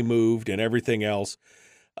how they moved and everything else.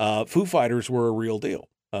 Foo Fighters were a real deal.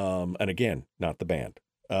 And again, not the band,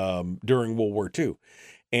 during World War II.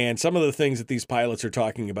 And some of the things that these pilots are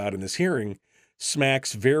talking about in this hearing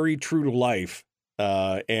smacks very true to life,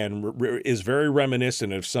 and is very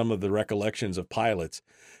reminiscent of some of the recollections of pilots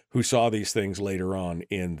who saw these things later on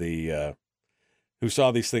in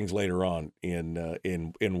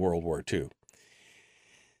World War II.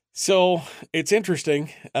 So it's interesting.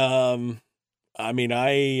 They made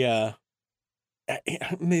a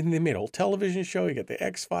whole television show. You got the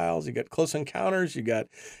X-Files, you got Close Encounters, you got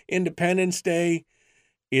Independence Day.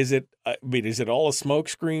 Is it all a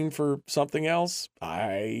smokescreen for something else?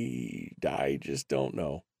 I just don't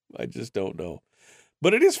know.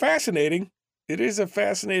 But it is fascinating. It is a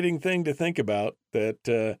fascinating thing to think about,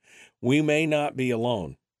 that we may not be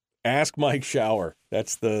alone. Ask Mike Shower.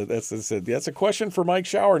 That's a question for Mike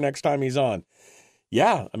Shower next time he's on.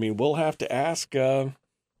 Yeah, we'll have to ask. We'll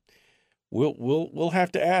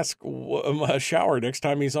have to ask Shower next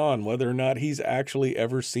time he's on whether or not he's actually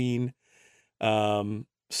ever seen some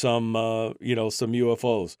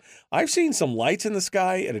UFOs. I've seen some lights in the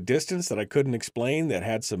sky at a distance that I couldn't explain that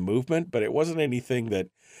had some movement, but it wasn't anything that,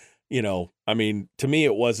 to me,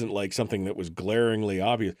 it wasn't like something that was glaringly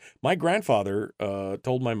obvious. My grandfather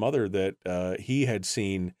told my mother that he had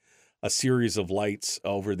seen a series of lights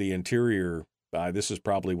over the interior. This was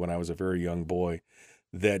probably when I was a very young boy,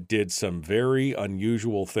 that did some very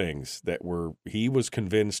unusual things that he was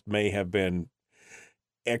convinced may have been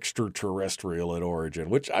extraterrestrial at origin,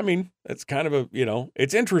 which, that's kind of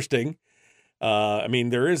it's interesting. I mean,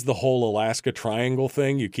 there is the whole Alaska Triangle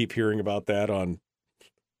thing. You keep hearing about that on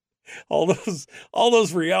all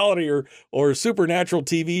those reality or supernatural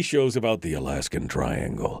TV shows about the Alaskan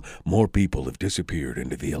Triangle. More people have disappeared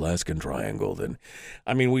into the Alaskan Triangle than,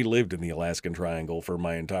 I mean, we lived in the Alaskan Triangle for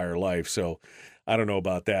my entire life, so I don't know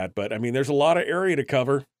about that. But I mean, there's a lot of area to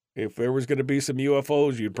cover. If there was going to be some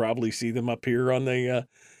UFOs, you'd probably see them up here on the,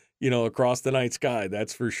 across the night sky.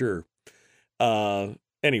 That's for sure.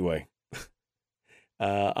 Anyway,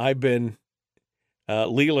 I've been.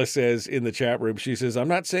 Leela says in the chat room, she says, I'm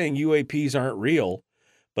not saying UAPs aren't real,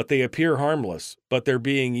 but they appear harmless, but they're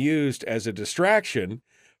being used as a distraction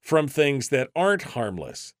from things that aren't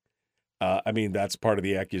harmless. I mean, that's part of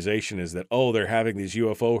the accusation is that, they're having these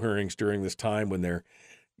UFO hearings during this time when they're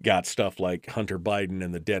got stuff like Hunter Biden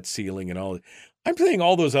and the debt ceiling and all. I'm saying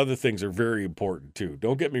all those other things are very important too.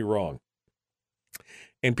 Don't get me wrong.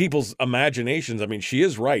 And people's imaginations, I mean, she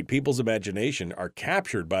is right. People's imagination are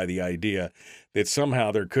captured by the idea that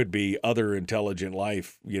somehow there could be other intelligent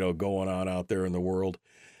life, going on out there in the world.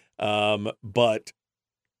 But,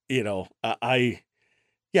 I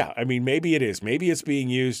mean, maybe it is. Maybe it's being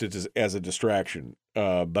used as a distraction.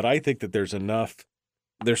 But I think that there's enough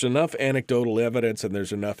anecdotal evidence and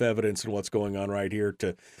there's enough evidence in what's going on right here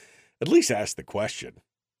to at least ask the question.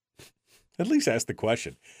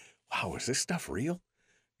 Wow, is this stuff real?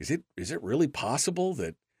 Is it really possible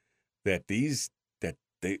that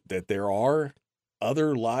there are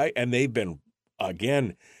other and they've been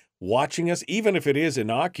again watching us, even if it is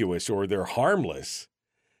innocuous or they're harmless?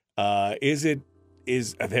 Have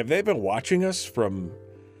they been watching us from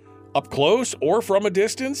up close or from a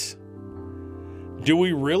distance? Do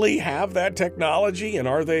we really have that technology, and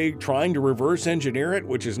are they trying to reverse engineer it,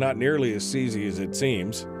 which is not nearly as easy as it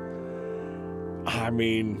seems? I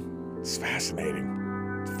mean, it's fascinating.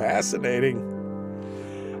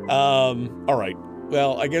 All right.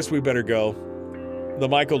 Well, I guess we better go. The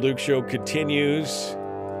Michael Duke Show continues.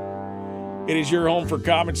 It is your home for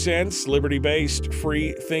common sense, liberty-based,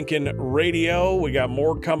 free-thinking radio. We got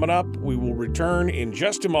more coming up. We will return in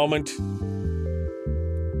just a moment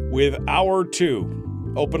with Hour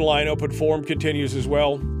 2. Open line, open forum continues as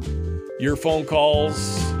well. Your phone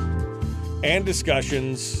calls and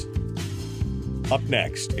discussions up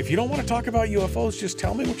next. If you don't want to talk about UFOs, just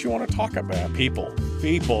tell me what you want to talk about. People.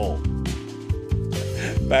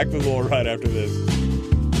 Back with more right after this.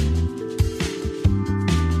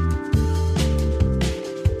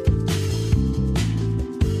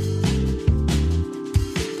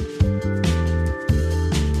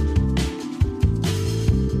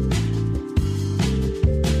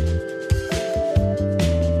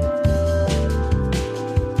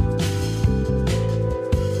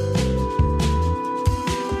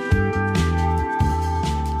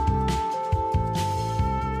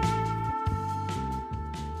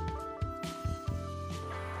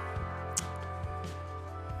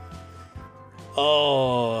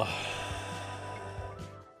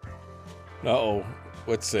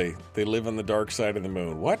 Let's see. They live on the dark side of the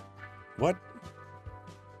moon. What?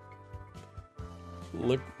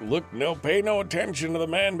 Look, pay no attention to the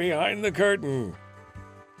man behind the curtain.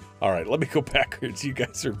 All right, let me go backwards.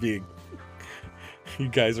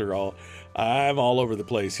 I'm all over the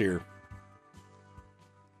place here.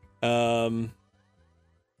 Don't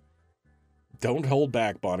hold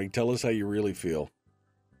back, Bonnie. Tell us how you really feel.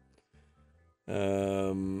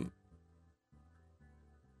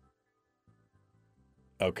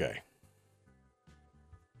 Okay.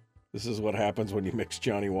 This is what happens when you mix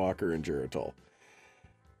Johnny Walker and Geritol.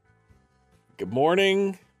 Good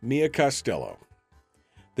morning, Mia Costello.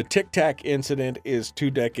 The Tic Tac incident is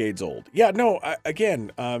 2 decades old. Yeah, no,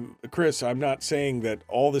 Chris, I'm not saying that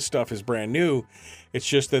all this stuff is brand new. It's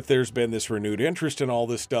just that there's been this renewed interest in all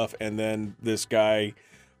this stuff, and then this guy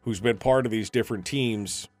who's been part of these different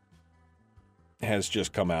teams has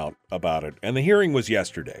just come out about it. And the hearing was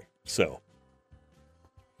yesterday, so...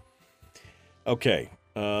 Okay,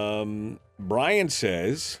 Brian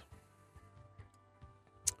says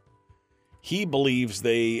he believes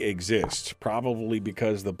they exist, probably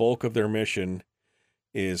because the bulk of their mission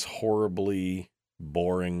is horribly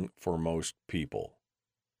boring for most people.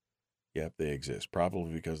 Yep, they exist,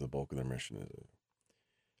 probably because the bulk of their mission is...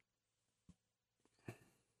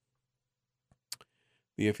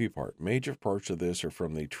 The iffy part. Major parts of this are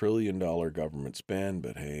from the $1 trillion government spend,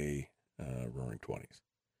 but hey, roaring 20s.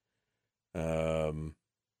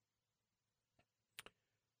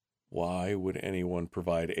 Why would anyone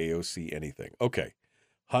provide AOC anything? Okay.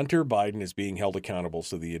 Hunter Biden is being held accountable,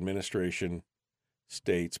 so the administration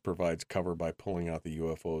states provides cover by pulling out the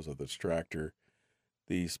UFOs of the distractor.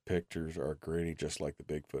 These pictures are grainy, just like the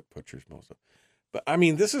Bigfoot pictures most of. But I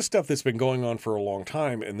mean, this is stuff that's been going on for a long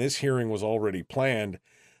time, and this hearing was already planned.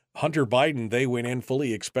 Hunter Biden, they went in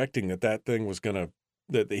fully expecting that thing was gonna,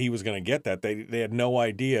 that he was gonna get that. They had no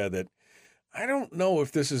idea that. I don't know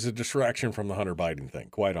if this is a distraction from the Hunter Biden thing,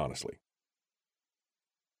 quite honestly.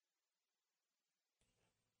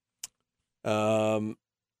 So,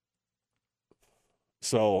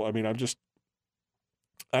 I mean, I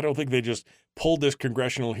don't think they just pulled this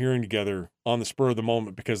congressional hearing together on the spur of the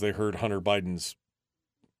moment because they heard Hunter Biden's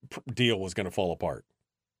deal was going to fall apart.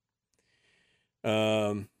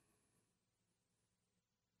 The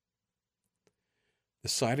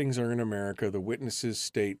sightings are in America. The witnesses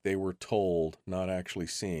state they were told, not actually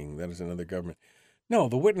seeing. That is another government. No,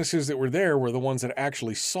 the witnesses that were there were the ones that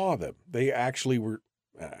actually saw them. They actually were.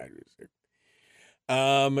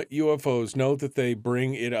 UFOs, note that they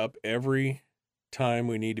bring it up every time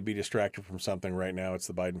we need to be distracted from something. Right now, it's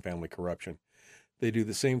the Biden family corruption. They do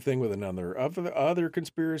the same thing with another of the other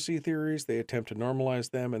conspiracy theories. They attempt to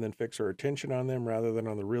normalize them and then fix our attention on them rather than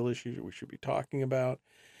on the real issues we should be talking about.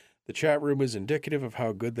 The chat room is indicative of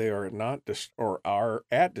how good they are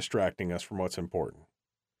at distracting us from what's important.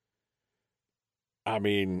 I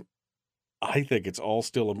mean, I think it's all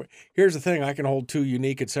still. Here's the thing: I can hold two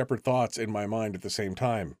unique and separate thoughts in my mind at the same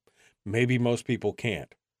time. Maybe most people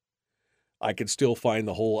can't. I could still find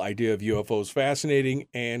the whole idea of UFOs fascinating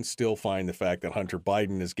and still find the fact that Hunter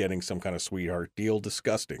Biden is getting some kind of sweetheart deal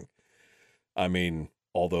disgusting. I mean,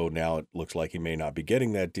 although now it looks like he may not be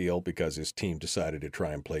getting that deal because his team decided to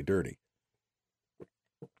try and play dirty.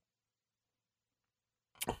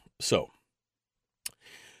 So,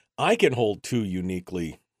 I can hold two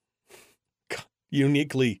uniquely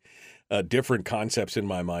different concepts in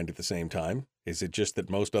my mind at the same time. Is it just that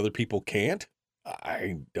most other people can't?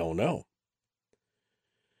 I don't know.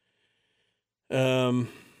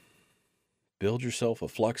 Build yourself a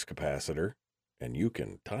flux capacitor and you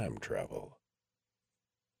can time travel.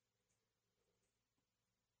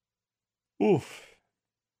 Oof.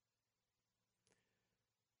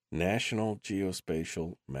 National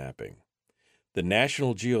Geospatial Mapping. The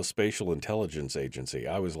National Geospatial Intelligence Agency.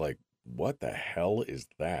 I was like, what the hell is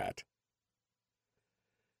that?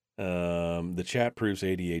 The chat proves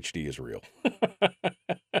ADHD is real.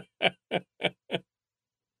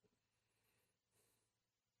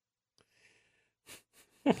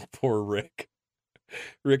 Poor Rick.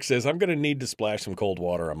 Rick says, I'm going to need to splash some cold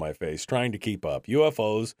water on my face, trying to keep up.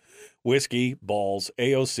 UFOs, whiskey, balls,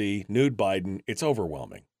 AOC, nude Biden. It's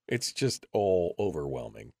overwhelming. It's just all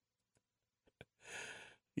overwhelming.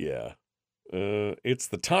 Yeah. It's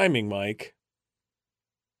the timing, Mike.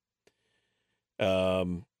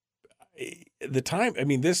 The time, I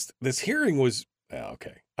mean, this hearing was,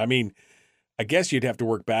 okay. I mean, I guess you'd have to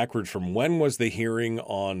work backwards from when was the hearing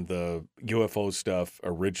on the UFO stuff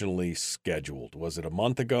originally scheduled? Was it a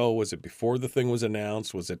month ago? Was it before the thing was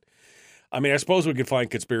announced? Was it, I mean, I suppose we could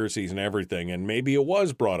find conspiracies and everything, and maybe it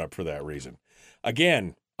was brought up for that reason.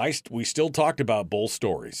 Again, we still talked about both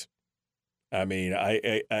stories. I mean,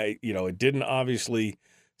 I it didn't obviously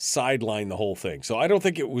sideline the whole thing. So I don't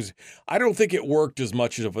think it worked as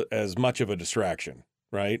much of a distraction,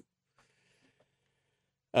 right?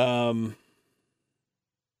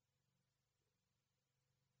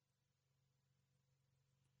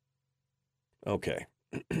 Okay.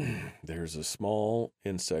 There's a small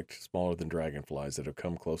insect, smaller than dragonflies, that have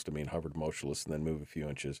come close to me and hovered motionless and then move a few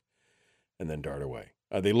inches and then dart away.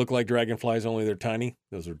 They look like dragonflies, only they're tiny.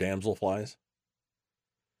 Those are damselflies.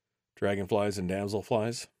 Dragonflies and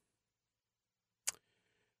damselflies.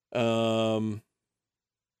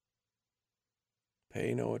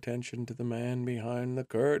 Pay no attention to the man behind the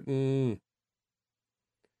curtain.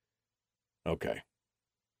 Okay.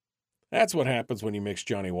 That's what happens when you mix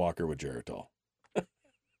Johnny Walker with Geritol.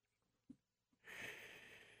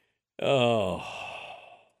 Oh.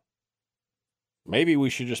 Maybe we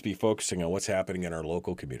should just be focusing on what's happening in our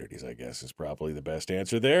local communities, I guess, is probably the best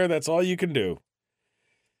answer there. That's all you can do.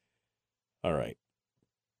 All right.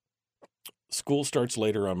 School starts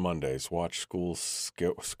later on Mondays. Watch school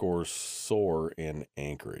scores soar in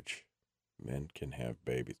Anchorage. Men can have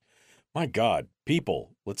babies. My God,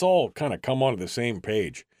 people, let's all kind of come onto the same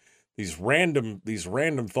page. These random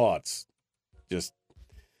thoughts. Just,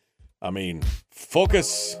 I mean,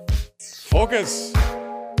 focus. Focus.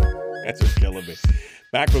 That's what's killing me.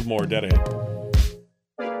 Back with more Dead Ahead.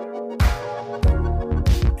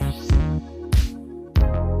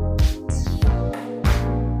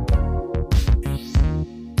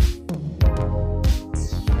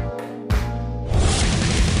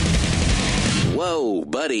 Whoa,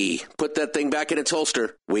 buddy. Put that thing back in its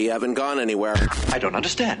holster. We haven't gone anywhere. I don't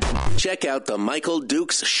understand. Check out the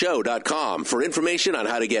MichaelDukesShow.com for information on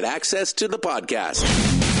how to get access to the podcast.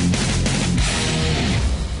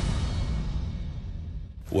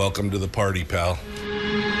 Welcome to the party, pal.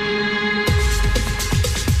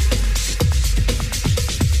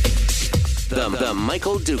 The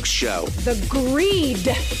Michael Dukes Show. The greed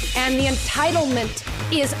and the entitlement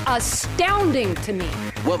is astounding to me.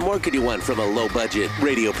 What more could you want from a low-budget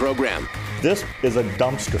radio program? This is a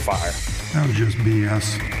dumpster fire. That was just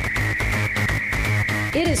BS.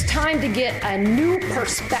 It is time to get a new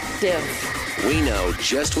perspective. We know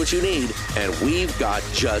just what you need, and we've got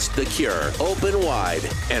just the cure. Open wide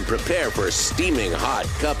and prepare for a steaming hot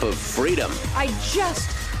cup of freedom. I just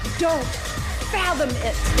don't fathom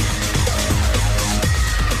it.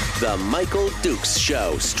 The Michael Dukes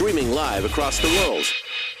Show, streaming live across the world.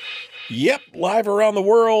 Yep, live around the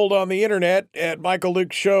world on the internet at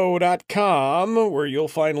michaeldukeshow.com, where you'll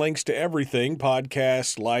find links to everything,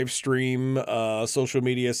 podcasts, live stream, social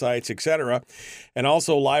media sites, etc. And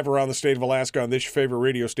also live around the state of Alaska on this your favorite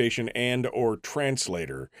radio station and or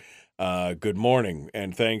translator. Good morning,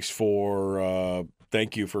 and thank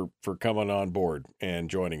you for coming on board and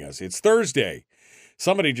joining us. It's Thursday.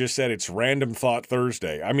 Somebody just said it's Random Thought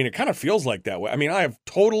Thursday. I mean, it kind of feels like that way. I mean, I have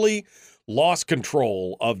totally lost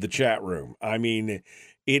control of the chat room. I mean,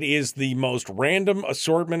 it is the most random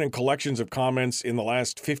assortment and collections of comments in the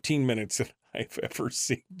last 15 minutes that I've ever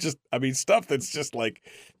seen. Stuff that's just like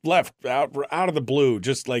left out of the blue,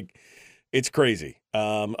 just like it's crazy.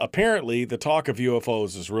 Apparently, the talk of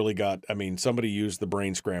UFOs has really got, somebody used the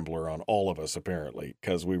brain scrambler on all of us, apparently,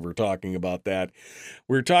 because we were talking about that.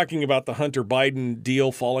 We were talking about the Hunter Biden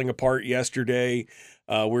deal falling apart yesterday.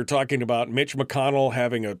 We were talking about Mitch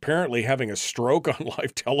McConnell apparently having a stroke on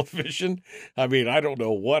live television. I don't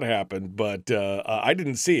know what happened, but I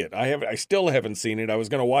didn't see it. I still haven't seen it. I was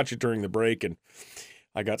going to watch it during the break, and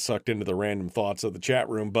I got sucked into the random thoughts of the chat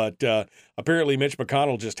room. But apparently Mitch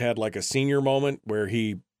McConnell just had like a senior moment where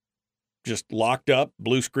he just locked up,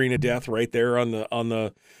 blue screen of death right there on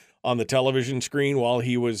the television screen while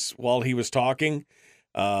he was talking,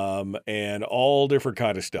 and all different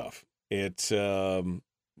kind of stuff. It's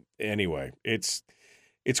anyway, it's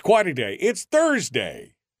quite a day. It's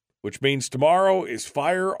Thursday, which means tomorrow is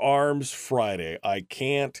Firearms Friday. I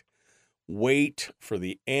can't wait for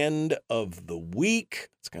the end of the week.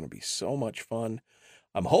 It's going to be so much fun.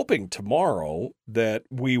 I'm hoping tomorrow that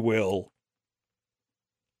we will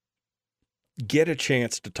get a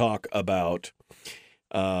chance to talk about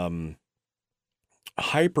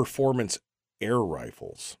high-performance air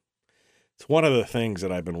rifles. It's one of the things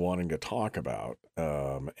that I've been wanting to talk about,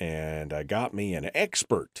 and I got me an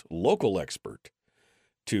local expert,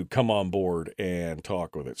 to come on board and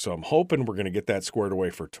talk with it. So I'm hoping we're going to get that squared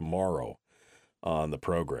away for tomorrow on the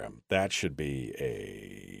program. That should be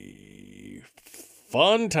a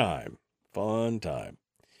fun time.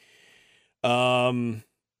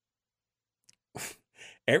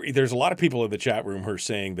 There's a lot of people in the chat room who are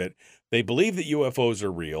saying that they believe that UFOs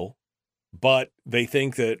are real, but they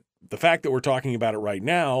think that the fact that we're talking about it right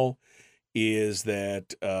now is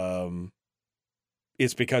that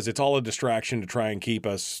it's because it's all a distraction to try and keep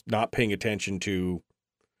us not paying attention to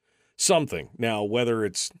something. Now, whether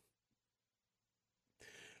it's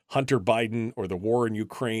Hunter Biden or the war in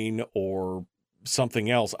Ukraine or something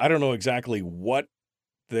else, I don't know exactly what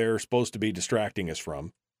they're supposed to be distracting us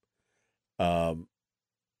from,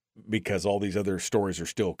 because all these other stories are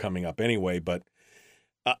still coming up anyway, but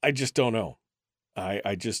I just don't know.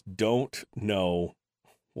 I just don't know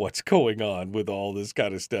what's going on with all this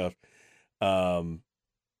kind of stuff.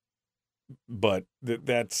 But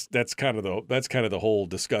that's kind of the whole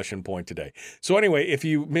discussion point today. So anyway, if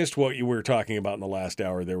you missed what you were talking about in the last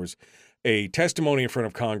hour, there was a testimony in front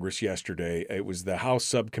of Congress yesterday. It was the House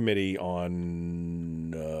Subcommittee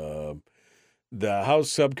on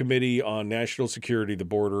National Security, the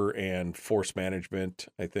Border, and Force Management,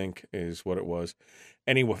 I think is what it was.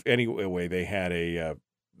 Anyway, they had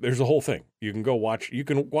there's a whole thing. You can go watch. You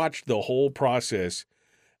can watch the whole process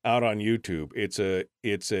out on YouTube. It's a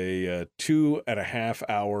 2.5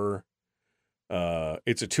 hour.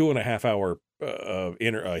 It's a 2.5 hour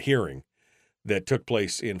hearing that took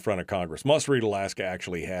place in front of Congress. Must Read Alaska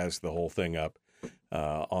actually has the whole thing up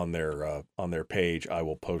on their page. I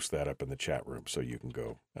will post that up in the chat room so you can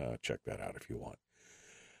go check that out if you want.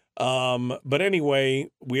 But anyway,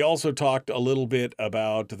 we also talked a little bit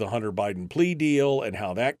about the Hunter Biden plea deal and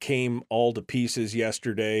how that came all to pieces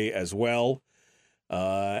yesterday as well.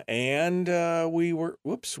 And we were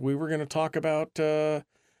going to talk about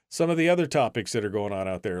some of the other topics that are going on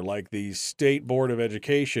out there, like the State Board of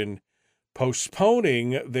Education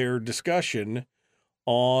postponing their discussion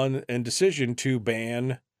on and decision to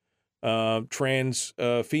ban trans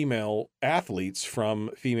female athletes from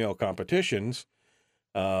female competitions,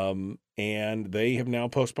 and they have now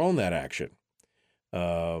postponed that action.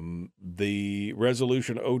 The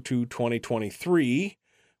Resolution 02-2023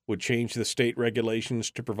 would change the state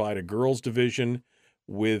regulations to provide a girls' division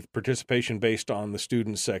with participation based on the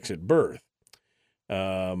student's sex at birth.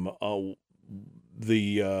 Since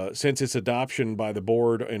its adoption by the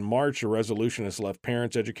board in March, the resolution has left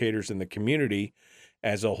parents, educators, and the community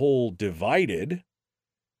as a whole divided.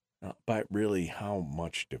 But really, how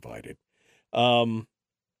much divided? And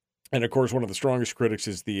of course, one of the strongest critics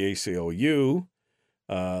is the ACLU.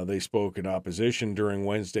 They spoke in opposition during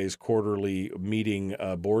Wednesday's quarterly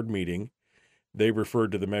board meeting. They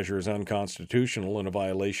referred to the measure as unconstitutional and a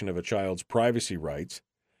violation of a child's privacy rights.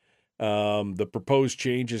 The proposed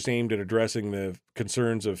change is aimed at addressing the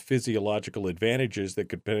concerns of physiological advantages that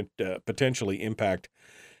could potentially impact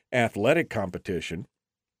athletic competition,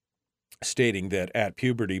 stating that at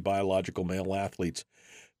puberty, biological male athletes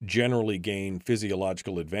generally gain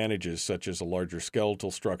physiological advantages such as a larger skeletal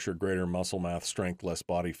structure, greater muscle mass strength, less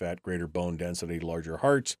body fat, greater bone density, larger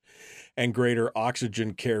hearts, and greater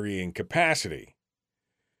oxygen carrying capacity.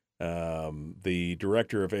 The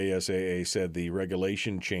director of ASAA said the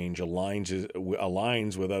regulation change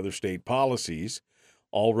aligns with other state policies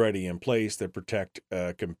already in place that protect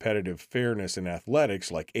competitive fairness in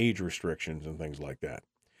athletics, like age restrictions and things like that.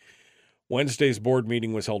 Wednesday's board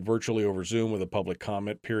meeting was held virtually over Zoom with a public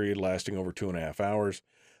comment period lasting over 2.5 hours.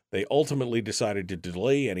 They ultimately decided to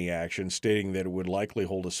delay any action, stating that it would likely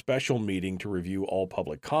hold a special meeting to review all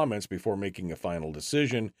public comments before making a final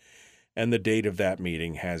decision, and the date of that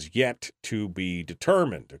meeting has yet to be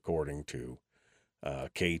determined, according to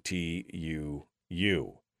KTUU.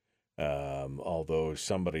 Although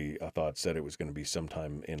somebody, I thought, said it was going to be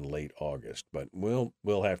sometime in late August, but we'll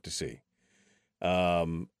have to see.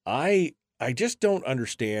 I just don't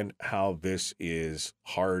understand how this is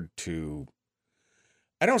hard to.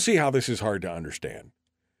 I don't see how this is hard to understand.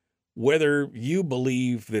 Whether you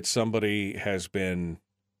believe that somebody has been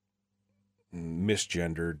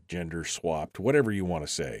misgendered, gender swapped, whatever you want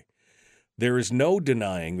to say, there is no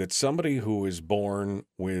denying that somebody who is born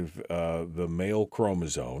with the male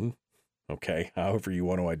chromosome, okay, however you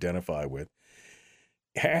want to identify with,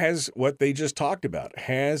 has what they just talked about,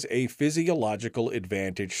 has a physiological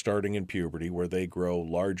advantage starting in puberty where they grow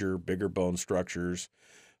larger, bigger bone structures,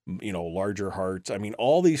 larger hearts. I mean,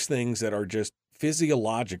 all these things that are just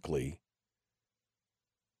physiologically,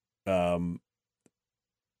 better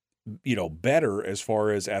as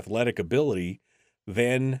far as athletic ability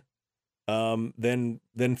than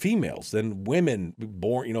females, than women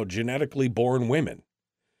born, genetically born women.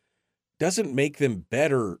 Doesn't make them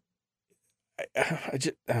better.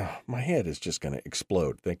 My head is just going to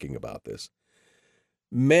explode thinking about this.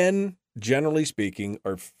 Men, generally speaking,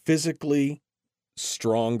 are physically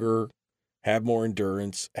stronger, have more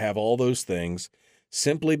endurance, have all those things,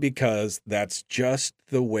 simply because that's just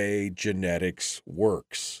the way genetics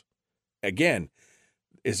works. Again,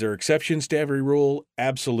 is there exceptions to every rule?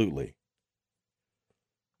 Absolutely.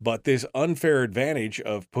 But this unfair advantage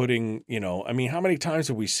of putting, how many times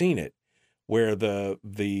have we seen it where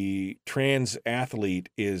the trans athlete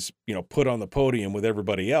is, put on the podium with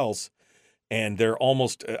everybody else, and they're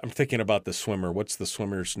almost, I'm thinking about the swimmer. What's the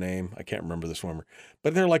swimmer's name? I can't remember the swimmer.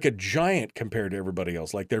 But they're like a giant compared to everybody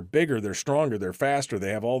else. Like they're bigger, they're stronger, they're faster,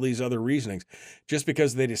 they have all these other reasonings. Just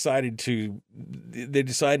because they decided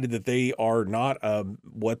that they are not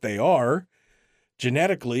what they are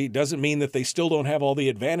genetically doesn't mean that they still don't have all the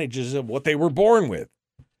advantages of what they were born with.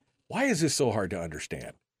 Why is this so hard to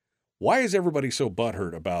understand? Why is everybody so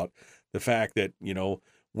butthurt about the fact that,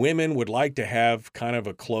 women would like to have kind of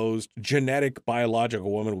a closed, genetic, biological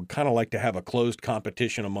woman would kind of like to have a closed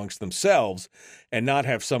competition amongst themselves and not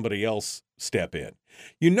have somebody else step in?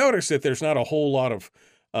 You notice that there's not a whole lot of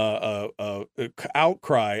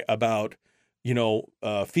outcry about,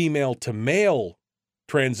 female to male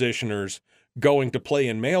transitioners going to play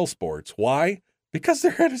in male sports. Why? Because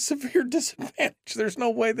they're at a severe disadvantage. There's no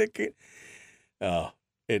way they can.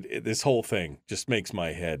 This whole thing just makes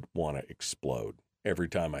my head want to explode every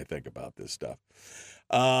time I think about this stuff.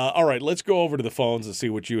 All right, let's go over to the phones and see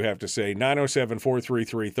what you have to say.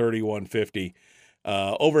 907-433-3150.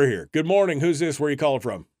 Over here. Good morning. Who's this? Where are you calling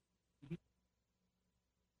from?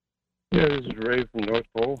 Yeah, this is Ray from North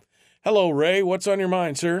Pole. Hello, Ray. What's on your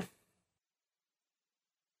mind, sir?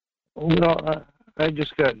 Well, I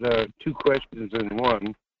just got two questions in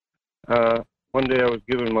one. one day I was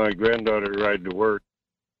giving my granddaughter a ride to work,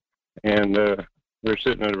 and we're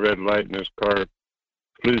sitting at a red light, and this car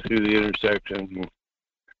flew through the intersection. And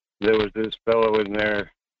there was this fellow in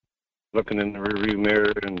there looking in the rearview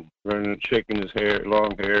mirror and shaking his hair,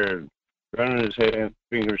 long hair, and running his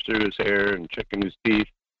fingers through his hair and checking his teeth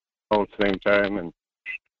all at the same time.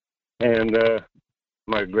 And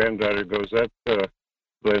my granddaughter goes, "That's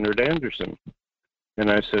Leonard Anderson."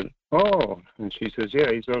 And I said, "Oh." And she says,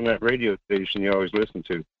 "Yeah, he's on that radio station you always listen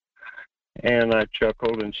to." And I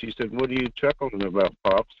chuckled, and she said, "What are you chuckling about,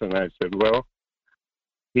 Pops?" And I said, "Well,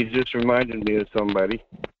 he just reminded me of somebody."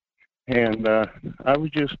 And I was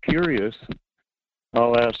just curious.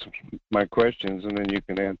 I'll ask my questions, and then you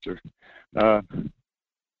can answer. Back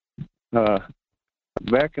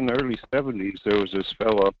in the early 70s, there was this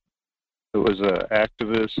fellow who was an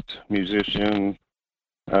activist, musician,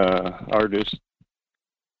 artist,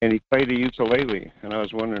 and he played a ukulele. And I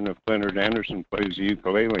was wondering if Leonard Anderson plays a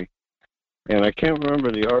ukulele. And I can't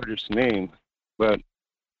remember the artist's name, but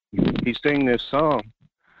he sang this song,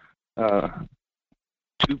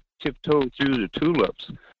 Tiptoe Through the Tulips.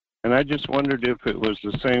 And I just wondered if it was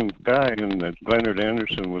the same guy and that Leonard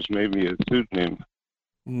Anderson was maybe a pseudonym.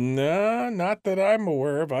 No, not that I'm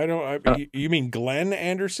aware of. You mean Glenn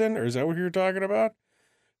Anderson, or is that what you're talking about?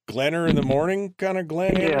 Glenner in the morning kind of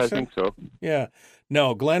Glenn Anderson? Yeah, I think so. Yeah.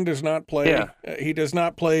 No, Glenn does not play. Yeah. He does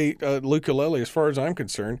not play ukulele as far as I'm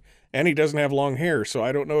concerned, and he doesn't have long hair, so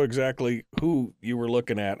I don't know exactly who you were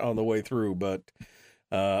looking at on the way through, but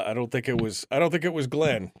I don't think it was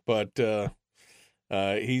Glenn, but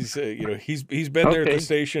he's been there at the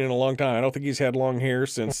station in a long time. I don't think he's had long hair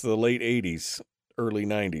since the late 80s, early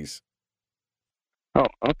 90s. Oh,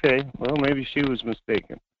 okay. Well, maybe she was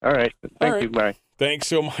mistaken. All right. Thank you. Bye. Thanks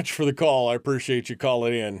so much for the call. I appreciate you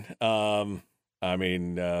calling in.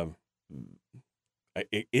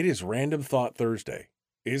 It is Random Thought Thursday,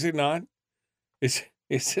 is it not? Is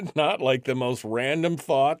it not like the most random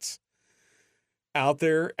thoughts out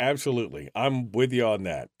there? Absolutely. I'm with you on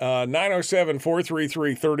that.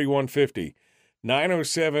 907-433-3150.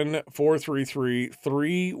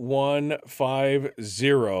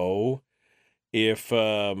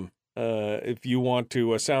 907-433-3150. If you want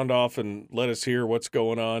to sound off and let us hear what's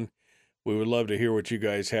going on, we would love to hear what you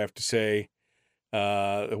guys have to say.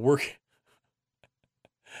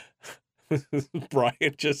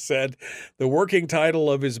 Brian just said the working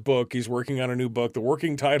title of his book, he's working on a new book. The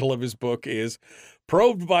working title of his book is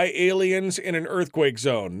Probed by Aliens in an Earthquake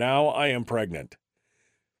Zone. Now I am pregnant.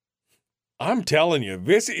 I'm telling you,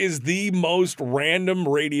 this is the most random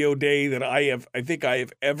radio day that I think I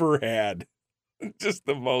have ever had. Just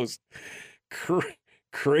the most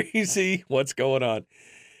crazy what's going on.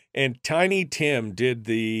 And Tiny Tim did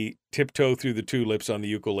the Tiptoe Through the Tulips on the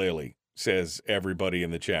ukulele, says everybody in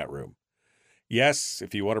the chat room. Yes,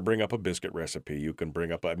 if you want to bring up a biscuit recipe, you can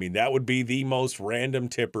bring up, that would be the most random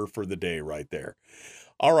tipper for the day right there.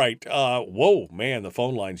 All right. Whoa, man, the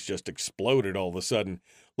phone lines just exploded all of a sudden.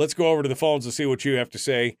 Let's go over to the phones and see what you have to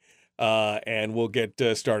say, and we'll get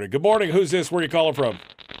started. Good morning. Who's this? Where are you calling from?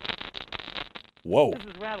 Whoa. This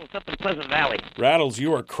is Rattles up in Pleasant Valley. Rattles,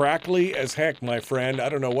 you are crackly as heck, my friend. I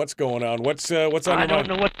don't know what's going on. What's on your mind? I don't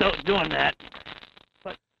know what's doing that.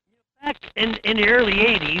 But back in the early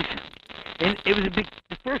 80s, and it was the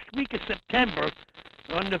first week of September,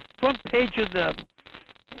 on the front page of the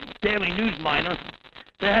Daily News Miner,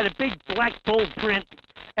 they had a big black bold print,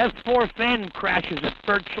 F4 phantom crashes at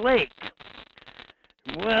Birch Lake.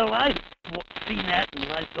 Well, I seen that,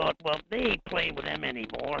 and I thought, well, they ain't playing with them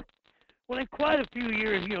anymore. Well, in quite a few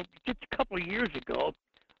years, just a couple of years ago,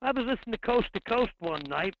 I was listening to Coast one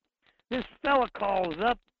night. This fella calls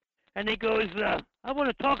up, and he goes, I want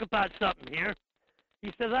to talk about something here.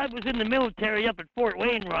 He says, I was in the military up at Fort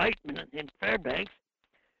Wainwright in Fairbanks.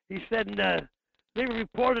 He said, they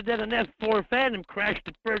reported that an F4 Phantom crashed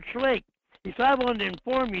at Birch Lake. He said, I wanted to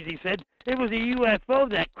inform you, he said, it was a UFO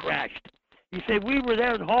that crashed. He said, we were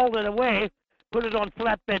there and hauled it away, put it on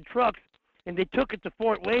flatbed trucks, and they took it to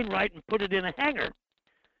Fort Wainwright and put it in a hangar.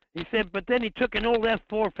 He said, but then he took an old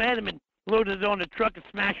F4 Phantom and loaded it on the truck and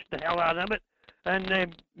smashed the hell out of it, and they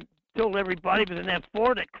told everybody it was an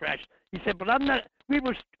F4 that crashed. He said, but we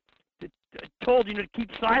were told, to keep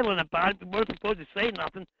silent about it. We weren't supposed to say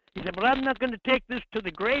nothing. He said, but I'm not going to take this to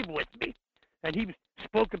the grave with me. And he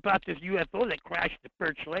spoke about this UFO that crashed at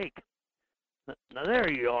Birch Lake. Now,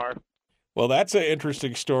 there you are. Well, that's an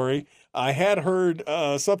interesting story. I had heard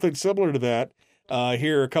something similar to that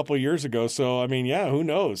here a couple of years ago. So, who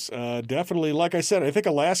knows? Definitely, like I said, I think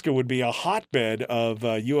Alaska would be a hotbed of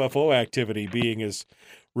UFO activity, being as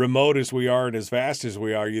remote as we are and as vast as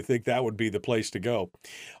we are, you think that would be the place to go.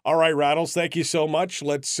 All right, Rattles, thank you so much.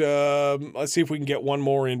 Let's see if we can get one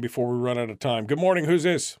more in before we run out of time. Good morning. Who's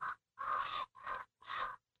this?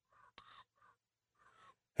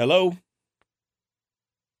 Hello?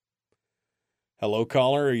 Hello,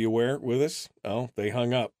 caller. Are you with us? Oh, they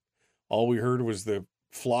hung up. All we heard was the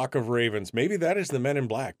flock of ravens. Maybe that is the Men in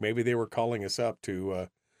Black. Maybe they were calling us up to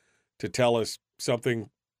tell us something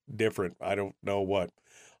different. I don't know what.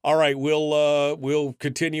 All right, we'll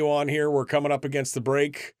continue on here. We're coming up against the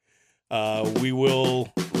break. We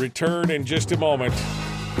will return in just a moment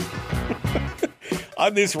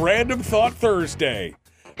on this Random Thought Thursday.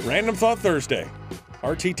 Random Thought Thursday.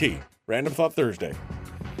 RTT. Random Thought Thursday.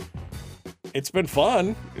 It's been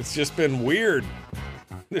fun. It's just been weird.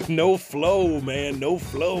 There's no flow, man. No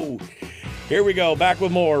flow. Here we go. Back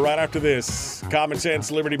with more right after this. Common sense,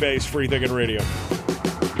 liberty-based, free-thinking radio.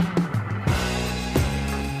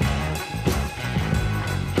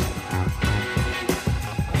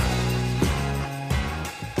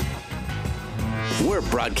 We're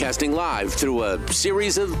broadcasting live through a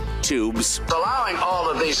series of tubes. Allowing all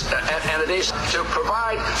of these entities to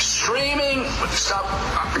provide streaming stuff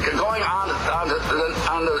going on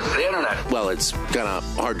the internet. Well, it's kind of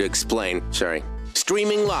hard to explain. Sorry.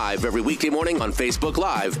 Streaming live every weekday morning on Facebook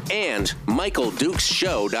Live and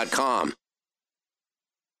MichaelDukesShow.com.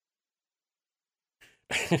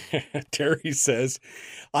 Terry says,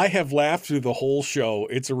 I have laughed through the whole show.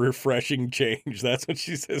 It's a refreshing change. That's what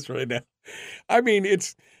she says right now. I mean,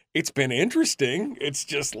 it's been interesting. It's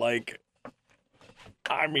just like,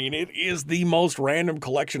 I mean, it is the most random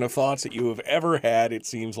collection of thoughts that you have ever had, it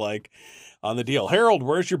seems like, on the deal. Harold,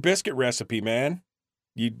 where's your biscuit recipe, man?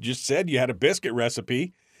 You just said you had a biscuit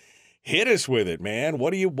recipe. Hit us with it, man.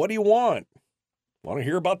 What do you want? Want to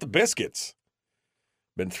hear about the biscuits?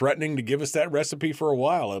 Been threatening to give us that recipe for a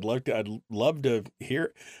while. I'd love to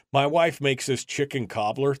hear. My wife makes this chicken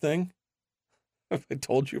cobbler thing. Have I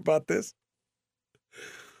told you about this?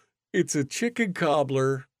 It's a chicken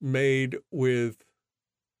cobbler made with,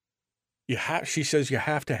 she says you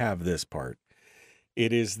have to have this part.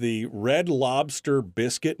 It is the Red Lobster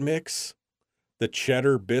biscuit mix, the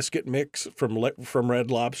cheddar biscuit mix from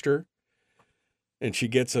Red Lobster. And she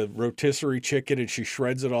gets a rotisserie chicken and she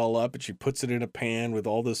shreds it all up and she puts it in a pan with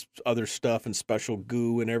all this other stuff and special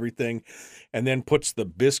goo and everything, and then puts the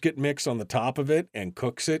biscuit mix on the top of it and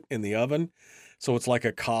cooks it in the oven. So it's like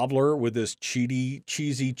a cobbler with this cheesy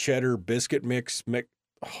cheddar biscuit mix.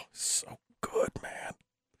 Oh, so good, man.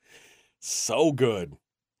 So good.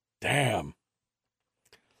 Damn.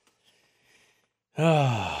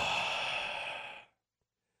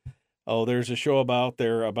 Oh, there's a show about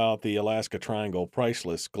the Alaska Triangle.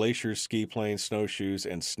 Priceless. Glaciers, ski planes, snowshoes,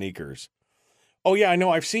 and sneakers. Oh, yeah, I know.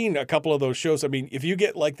 I've seen a couple of those shows. I mean, if you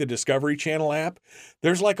get like the Discovery Channel app,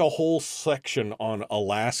 there's like a whole section on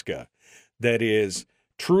Alaska that is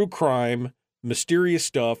true crime, mysterious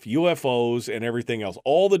stuff, UFOs, and everything else.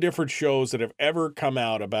 All the different shows that have ever come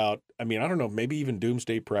out about, I mean, I don't know, maybe even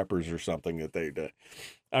Doomsday Preppers or something that they do.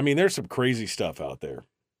 I mean, there's some crazy stuff out there.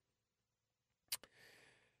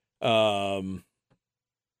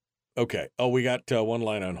 Okay. Oh, we got one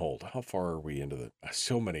line on hold. How far are we into the,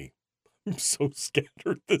 so many, I'm so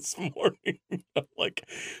scattered this morning. I'm like,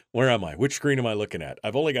 where am I? Which screen am I looking at?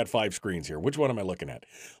 I've only got 5 screens here. Which one am I looking at?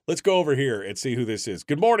 Let's go over here and see who this is.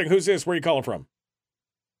 Good morning. Who's this? Where are you calling from?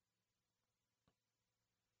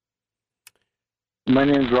 My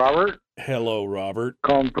name's Robert. Hello, Robert.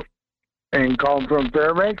 Calling from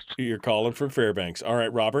Fairbanks. You're calling from Fairbanks. All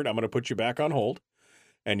right, Robert, I'm going to put you back on hold.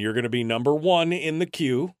 And you're going to be number 1 in the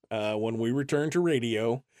queue when we return to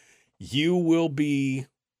radio. You will be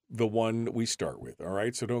the one we start with, all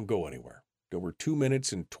right? So don't go anywhere. We're 2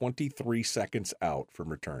 minutes and 23 seconds out from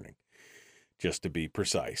returning, just to be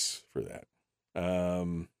precise for that.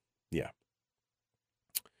 Yeah.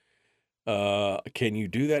 Can you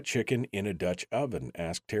do that chicken in a Dutch oven?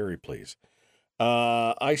 Ask Terry, please.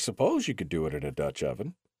 I suppose you could do it in a Dutch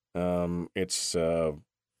oven.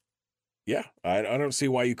 Yeah, I don't see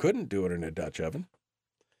why you couldn't do it in a Dutch oven.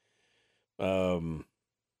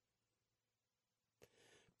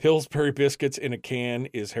 Pillsbury biscuits in a can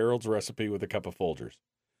is Harold's recipe with a cup of Folgers.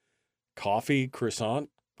 Coffee croissant,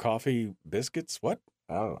 coffee biscuits. What?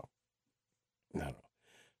 I don't know. No.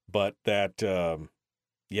 But that,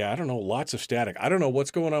 yeah, I don't know. Lots of static. I don't know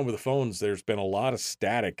what's going on with the phones. There's been a lot of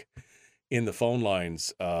static in the phone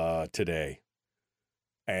lines today.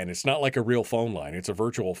 And it's not like a real phone line. It's a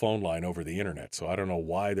virtual phone line over the internet. So I don't know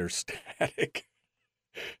why there's static.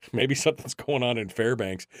 Maybe something's going on in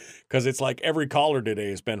Fairbanks, because it's like every caller today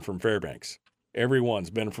has been from Fairbanks. Everyone's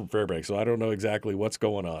been from Fairbanks, so I don't know exactly what's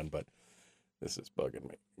going on, but this is bugging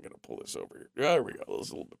me. I'm going to pull this over here. There we go. This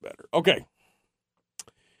is a little bit better. Okay.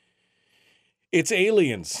 It's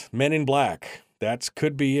aliens, Men in Black. That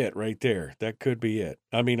could be it right there. That could be it.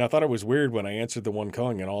 I mean, I thought it was weird when I answered the one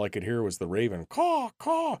calling and all I could hear was the raven. Caw,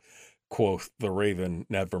 caw, quoth the raven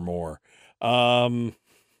nevermore. Was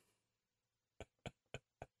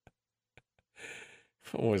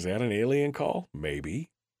that an alien call? Maybe.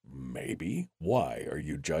 Maybe. Why? Are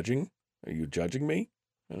you judging? Are you judging me?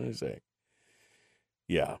 What did I say?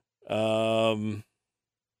 Yeah.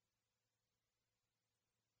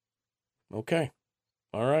 Okay.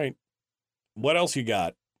 All right. What else you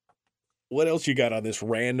got? What else you got on this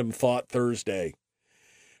Random Thought Thursday?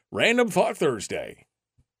 Random Thought Thursday.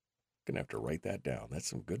 Gonna have to write that down. That's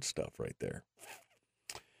some good stuff right there.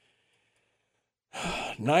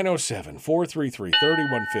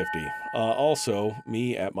 907-433-3150. Also,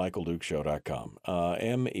 me at michaeldukeshow.com.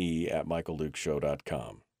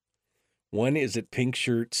 me@michaeldukeshow.com. When is it pink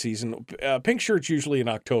shirt season? Pink shirt's usually in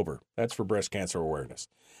October. That's for breast cancer awareness.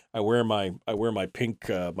 I wear my pink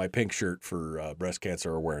shirt for breast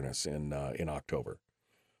cancer awareness in October.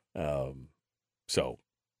 So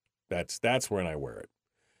that's when I wear it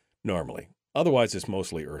normally. Otherwise, it's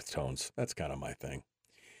mostly earth tones. That's kind of my thing.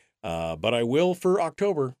 But I will for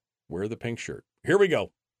October wear the pink shirt. Here we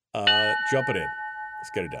go. Jump it in.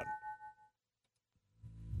 Let's get it done.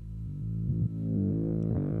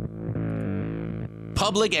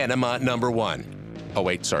 Public enema number one. Oh,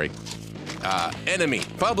 wait, sorry.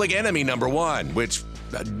 Public enemy number one, which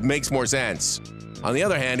makes more sense. On the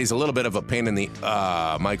other hand, he's a little bit of a pain in the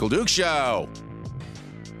Michael Duke Show.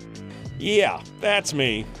 Yeah, that's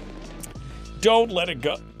me. Don't let it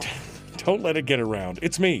go. Don't let it get around.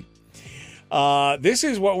 It's me. This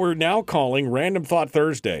is what we're now calling Random Thought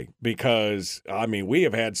Thursday because, I mean, we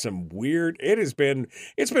have had some weird, it's been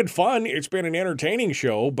fun. It's been an entertaining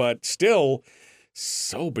show, but still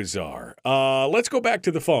so bizarre. Let's go back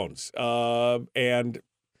to the phones. And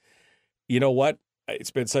you know what?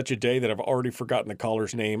 It's been such a day that I've already forgotten the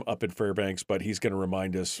caller's name up in Fairbanks, but he's going to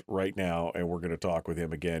remind us right now, and we're going to talk with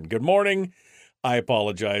him again. Good morning. I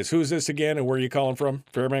apologize. Who's this again, and where are you calling from?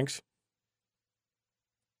 Fairbanks?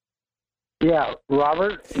 Yeah,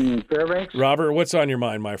 Robert in Fairbanks. Robert, what's on your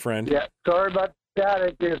mind, my friend? Yeah, sorry about that.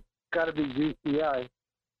 It just got to be GCI.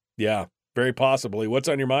 Yeah, very possibly. What's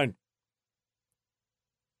on your mind?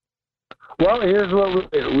 Well, here's what we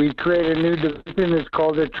did. We created a new division. It's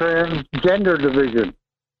called the Transgender Division.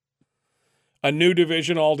 A new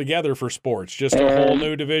division altogether for sports. Just a whole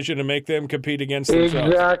new division to make them compete against themselves.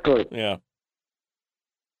 Exactly. Yeah.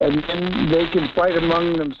 And then they can fight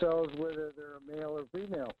among themselves whether they're a male or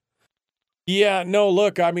female. Yeah, no,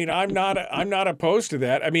 look, I mean, I'm not opposed to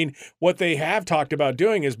that. I mean, what they have talked about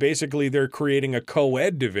doing is basically they're creating a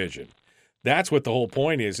co-ed division. That's what the whole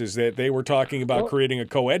point is that they were talking about creating a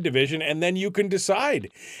co-ed division, and then you can decide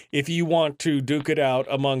if you want to duke it out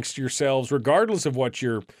amongst yourselves, regardless of what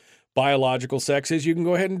your biological sex is, you can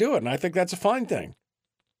go ahead and do it. And I think that's a fine thing.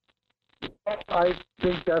 I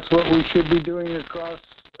think that's what we should be doing across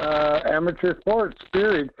amateur sports,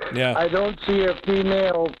 period. Yeah. I don't see a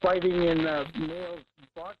female fighting in a male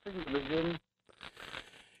boxing division.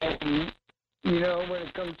 And, you know, when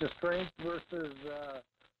it comes to strength versus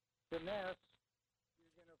finesse, you're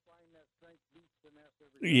going to find that strength beats finesse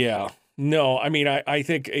every time. Yeah. No, I mean, I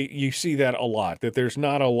think you see that a lot, that there's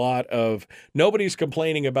not a lot of – nobody's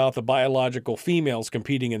complaining about the biological females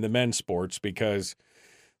competing in the men's sports because –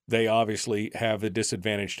 they obviously have the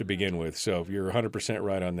disadvantage to begin with. So you're 100%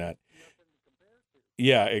 right on that.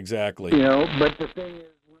 Yeah, exactly. You know, but the thing is...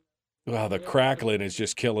 Wow, the crackling is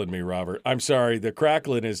just killing me, Robert. I'm sorry. The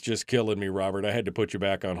crackling is just killing me, Robert. I had to put you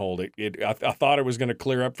back on hold. I thought it was going to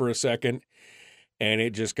clear up for a second, and it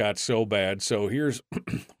just got so bad. So here's...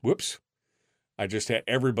 whoops. I just had...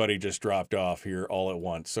 Everybody just dropped off here all at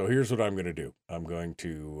once. So here's what I'm going to do. I'm going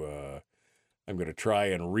to try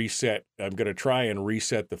and reset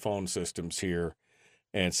the phone systems here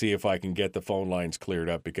and see if I can get the phone lines cleared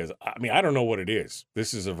up because, I mean, I don't know what it is.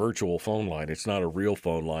 This is a virtual phone line. It's not a real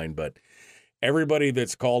phone line, but everybody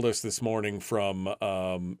that's called us this morning from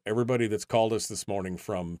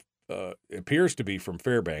appears to be from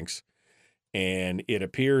Fairbanks, and it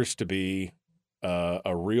appears to be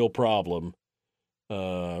a real problem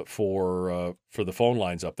for the phone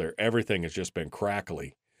lines up there. Everything has just been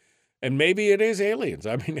crackly. And maybe it is aliens.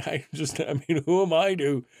 I mean, who am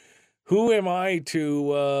I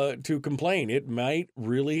to complain? It might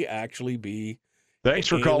really actually be. Thanks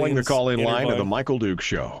for calling the call-in line of the Michael Duke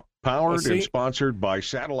Show, powered and sponsored by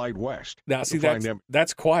Satellite West. Now, see,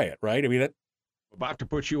 that's quiet, right? I mean, About to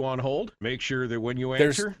put you on hold. Make sure that when you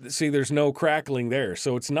answer. There's no crackling there.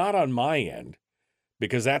 So it's not on my end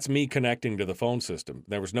because that's me connecting to the phone system.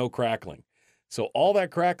 There was no crackling. So all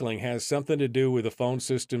that crackling has something to do with the phone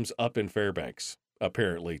systems up in Fairbanks,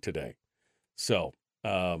 apparently today. So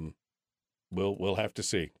we'll have to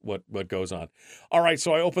see what goes on. All right,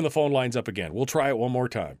 so I open the phone lines up again. We'll try it one more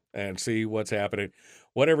time and see what's happening,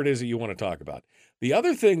 whatever it is that you want to talk about. The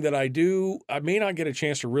other thing that I may not get a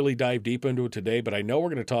chance to really dive deep into it today, but I know we're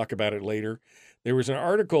going to talk about it later. There was an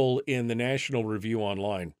article in the National Review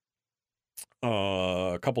Online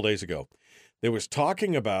a couple days ago that was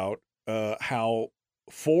talking about how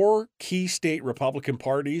 4 key state Republican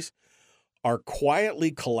parties are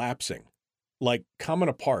quietly collapsing, like coming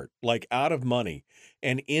apart, like out of money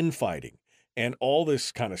and infighting and all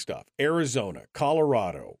this kind of stuff. Arizona,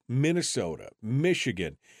 Colorado, Minnesota,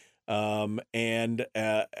 Michigan. And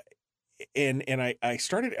I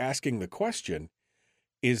started asking the question,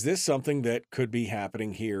 is this something that could be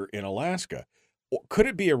happening here in Alaska? Or could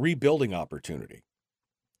it be a rebuilding opportunity?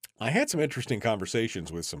 I had some interesting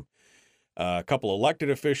conversations with a couple elected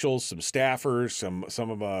officials, some staffers,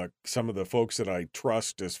 some of the folks that I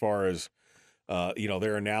trust as far as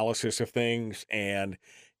their analysis of things, and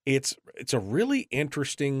it's a really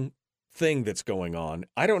interesting thing that's going on.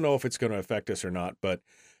 I don't know if it's going to affect us or not, but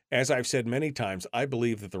as I've said many times, I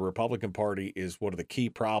believe that the Republican Party is one of the key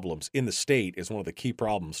problems in the state, is one of the key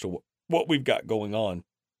problems to what we've got going on.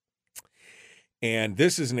 And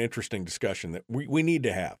this is an interesting discussion that we need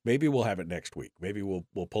to have. Maybe we'll have it next week. Maybe we'll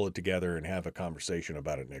pull it together and have a conversation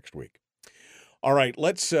about it next week. All right,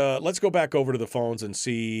 let's go back over to the phones and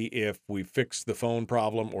see if we fixed the phone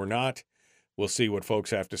problem or not. We'll see what folks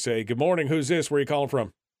have to say. Good morning. Who's this? Where are you calling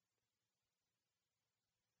from?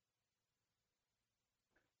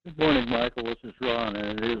 Good morning, Michael. This is Ron,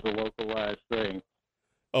 and it is a localized thing.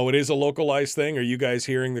 Oh, it is a localized thing? Are you guys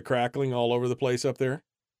hearing the crackling all over the place up there?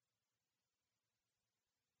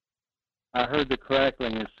 I heard the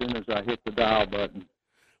crackling as soon as I hit the dial button.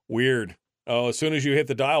 Weird. Oh, as soon as you hit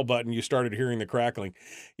the dial button, you started hearing the crackling.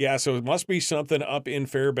 Yeah, so it must be something up in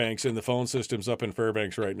Fairbanks, in the phone systems up in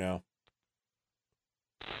Fairbanks right now.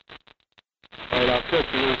 All right, I'll cut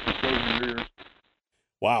you loose and save your ears.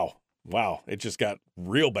 Wow, it just got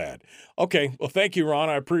real bad. Okay, well, thank you, Ron.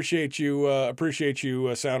 I appreciate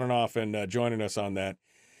you sounding off and joining us on that.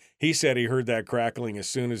 He said he heard that crackling as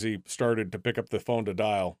soon as he started to pick up the phone to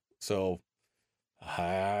dial. So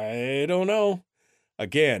I don't know.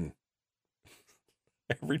 Again,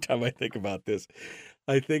 every time I think about this,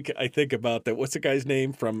 I think about that. What's the guy's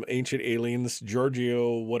name from Ancient Aliens?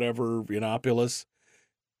 Giorgio, whatever, Yiannopoulos.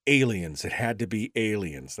 Aliens. It had to be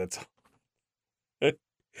aliens. That's.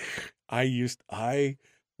 I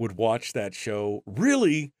would watch that show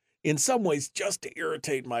really in some ways just to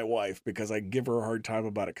irritate my wife because I give her a hard time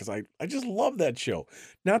about it because I just love that show.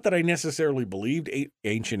 Not that I necessarily believed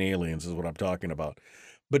Ancient Aliens is what I'm talking about,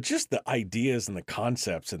 but just the ideas and the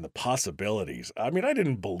concepts and the possibilities. I mean, I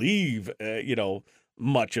didn't believe,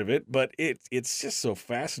 much of it, but it's just so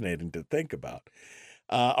fascinating to think about.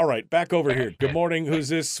 All right, back over here. Good morning. Who's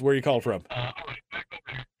this? Where you call from?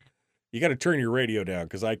 You got to turn your radio down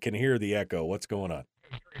because I can hear the echo. What's going on?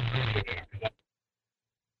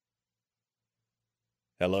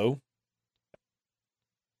 Hello?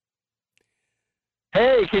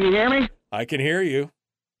 Hey, can you hear me? I can hear you.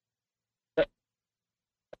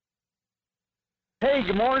 Hey,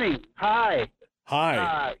 good morning. Hi.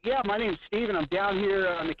 Hi. Yeah, my name's Steven. I'm down here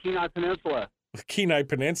on the Kenai Peninsula. Kenai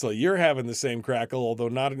Peninsula. You're having the same crackle, although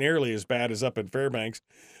not nearly as bad as up in Fairbanks.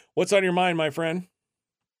 What's on your mind, my friend?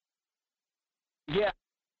 Yeah.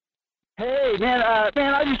 Hey, man,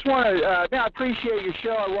 I just want to, I appreciate your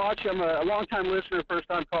show. I watch. I'm a long-time listener,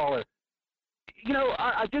 first-time caller.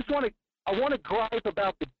 I want to gripe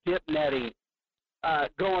about the dip netting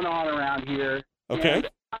going on around here. Okay.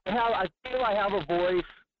 And I feel I have a voice.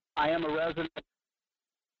 I am a resident.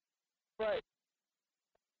 But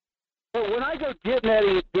when I go dip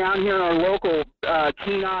netting down here in our local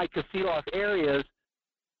Kenai, Casitas areas,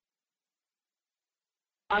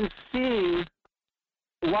 I'm seeing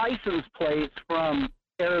license plates from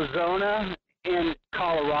Arizona and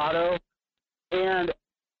Colorado, and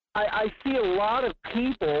I see a lot of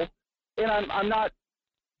people, and I'm not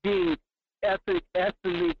being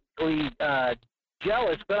ethnically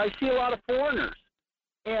jealous, but I see a lot of foreigners,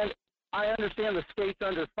 and I understand the state's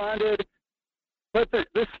underfunded, but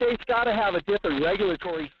the state's got to have a different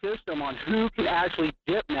regulatory system on who can actually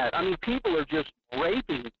dip net. I mean, people are just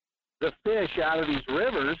raping the fish out of these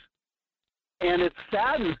rivers, and it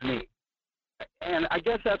saddens me. And I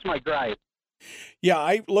guess that's my gripe. Yeah,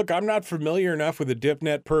 I'm not familiar enough with the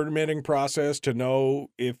DipNet permitting process to know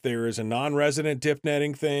if there is a non-resident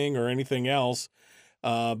DipNetting thing or anything else.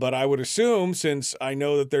 But I would assume, since I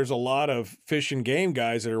know that there's a lot of fish and game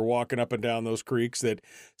guys that are walking up and down those creeks, that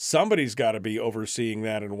somebody's got to be overseeing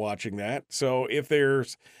that and watching that. So if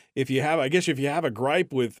you have a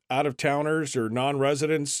gripe with out-of-towners or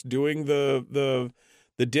non-residents doing the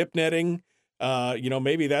dip netting,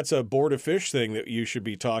 maybe that's a Board of Fish thing that you should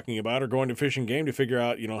be talking about, or going to Fish and Game to figure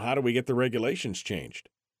out, how do we get the regulations changed?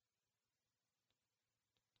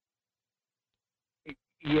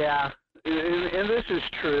 Yeah. And this is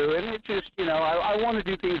true, and it just, I want to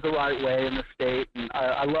do things the right way in the state, and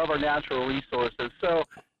I love our natural resources. So,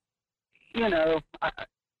 yeah,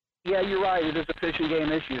 you're right. It is a fish and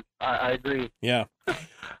game issue. I agree. Yeah.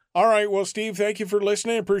 All right. Well, Steve, thank you for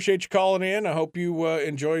listening. Appreciate you calling in. I hope you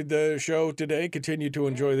enjoyed the show today. Continue to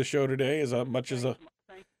enjoy the show today as much as a.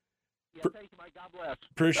 Thank you, Mike. God bless.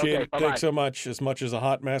 Appreciate Okay, it. bye-bye. Thanks so much. As much as a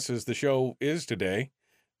hot mess as the show is today,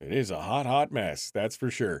 it is a hot, hot mess. That's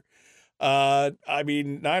for sure.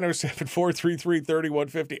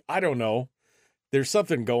 907-433-3150. I don't know. There's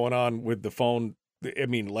something going on with the phone. I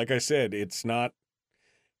mean, like I said, it's not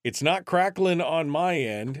crackling on my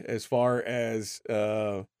end as far as,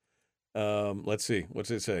 let's see.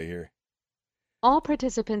 What's it say here? All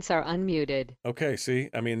participants are unmuted. Okay.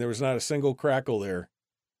 See, I mean, there was not a single crackle there.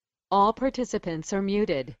 All participants are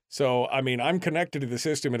muted. So, I mean, I'm connected to the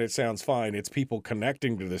system and it sounds fine. It's people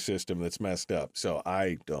connecting to the system that's messed up. So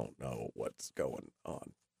I don't know what's going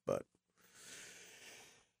on, but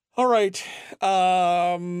all right.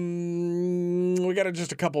 We got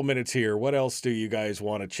just a couple minutes here. What else do you guys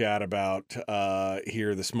want to chat about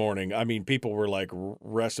here this morning? I mean, people were like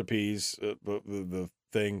recipes, the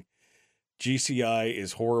thing. GCI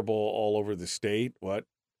is horrible all over the state. What?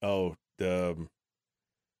 Oh,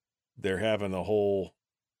 they're having the whole,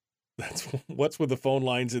 that's what's with the phone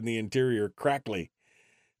lines in the interior, crackly.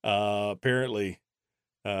 Apparently,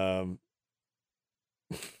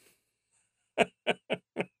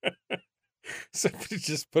 somebody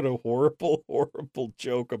just put a horrible, horrible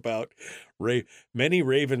joke about many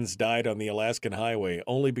ravens died on the Alaskan highway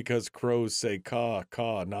only because crows say caw,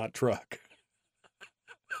 caw, not truck.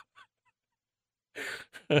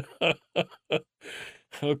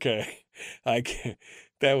 Okay. I can't.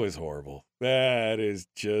 That was horrible. That is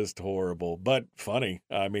just horrible, but funny.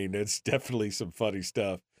 I mean, it's definitely some funny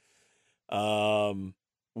stuff. We'll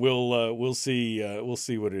see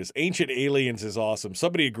what it is. Ancient Aliens is awesome.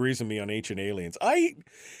 Somebody agrees with me on Ancient Aliens. I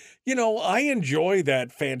enjoy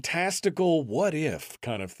that fantastical what if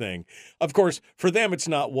kind of thing. Of course, for them it's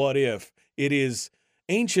not what if. It is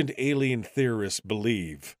ancient alien theorists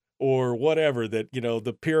believe, or whatever, that,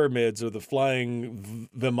 the pyramids or the flying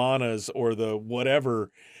Vimanas or the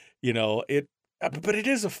whatever, but it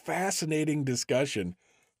is a fascinating discussion.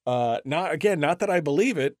 Not that I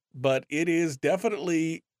believe it, but it is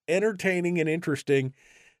definitely entertaining and interesting.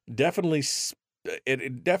 Definitely,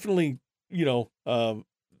 it definitely,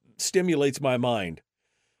 stimulates my mind.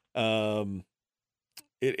 It'll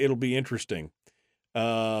be interesting.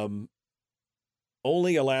 Only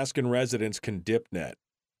Alaskan residents can dip net.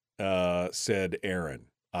 Said Aaron.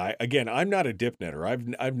 I'm not a dip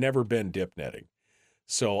netter. I've never been dip netting,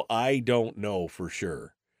 so I don't know for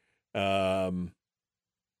sure. The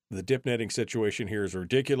dip netting situation here is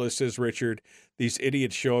ridiculous, says Richard. These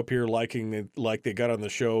idiots show up here like they got on the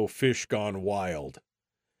show Fish Gone Wild.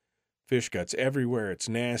 Fish guts everywhere. It's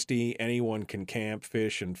nasty. Anyone can camp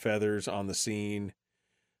fish and feathers on the scene.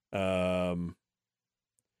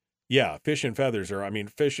 Yeah, fish and feathers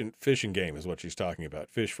fish and game is what she's talking about.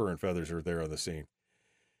 Fish, fur, and feathers are there on the scene.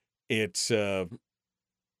 It's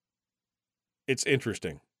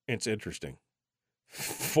interesting. It's interesting.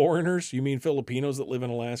 Foreigners? You mean Filipinos that live in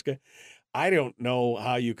Alaska? I don't know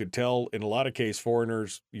how you could tell. In a lot of cases,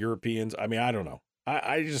 foreigners, Europeans. I mean, I don't know.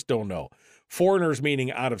 I just don't know. Foreigners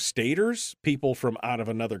meaning out-of-staters, people from out of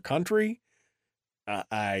another country.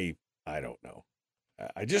 I don't know.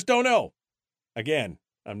 I just don't know. Again.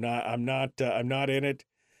 I'm not in it,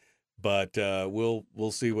 but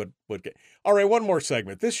we'll see what get. All right, one more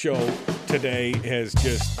segment. This show today has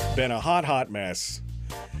just been a hot mess.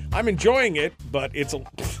 I'm enjoying it, but it's a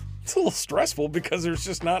little stressful because there's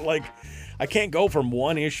just not I can't go from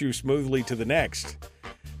one issue smoothly to the next.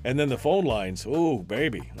 And then the phone lines, ooh,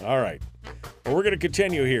 baby. All right. Well, we're going to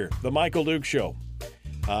continue here. The Michael Duke Show.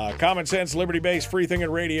 Common sense, liberty-based, free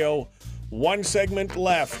thinking radio. One segment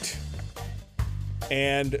left.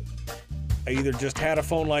 And I either just had a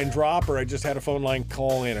phone line drop or I just had a phone line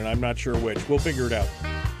call in, and I'm not sure which. We'll figure it out.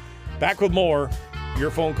 Back with more your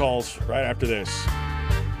phone calls right after this.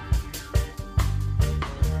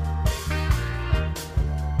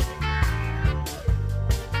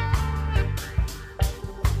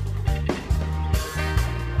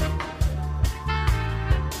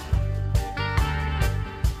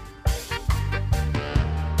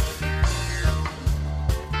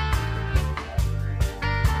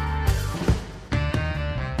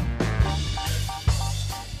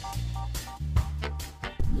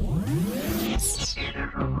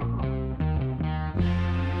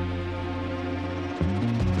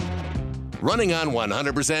 running on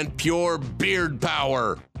 100% pure beard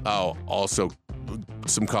power. Oh, also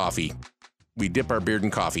some coffee. We dip our beard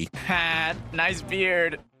in coffee. Ha, nice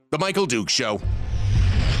beard. The Michael Duke Show.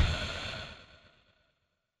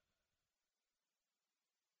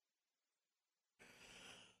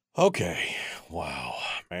 Okay. Wow.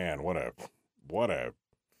 Man, what a what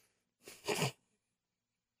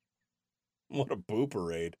a boo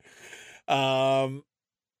parade.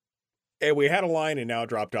 And we had a line and now it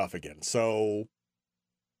dropped off again. So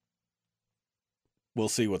we'll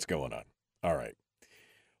see what's going on. All right.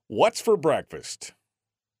 What's for breakfast?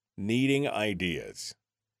 Needing ideas.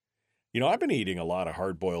 You know, I've been eating a lot of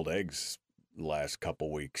hard-boiled eggs the last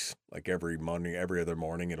couple weeks. Like every morning, every other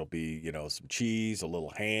morning, it'll be, some cheese, a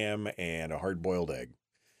little ham, and a hard-boiled egg.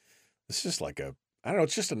 It's just like I don't know,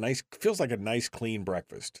 it's just feels like a nice, clean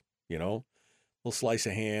breakfast, little slice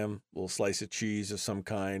of ham, little slice of cheese of some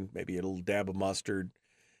kind, maybe a little dab of mustard,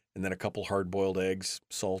 and then a couple hard-boiled eggs,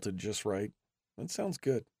 salted just right. That sounds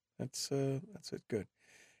good. That's it good.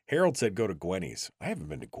 Harold said go to Gwenny's. I haven't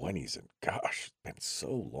been to Gwenny's in, gosh, it's been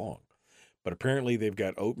so long. But apparently they've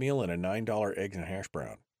got oatmeal and a $9 egg and hash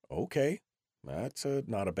brown. Okay, that's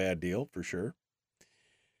not a bad deal for sure.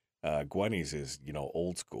 Gwenny's is,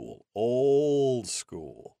 old school. Old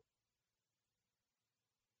school.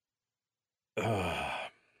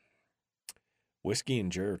 Whiskey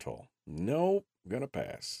and Geritol. Nope, gonna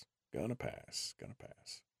pass.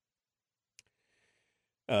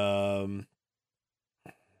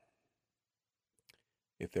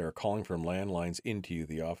 If they are calling from landlines into you,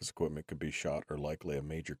 the office equipment could be shot or likely a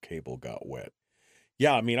major cable got wet.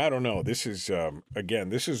 Yeah, I mean, I don't know. This is, again,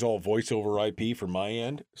 this is all voice over IP from my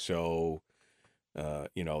end. So,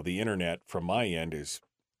 the internet from my end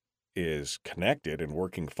is connected and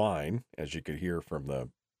working fine. As you could hear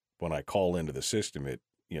from when I call into the system, it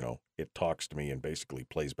talks to me and basically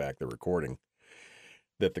plays back the recording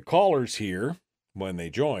that the callers hear when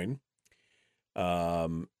they join.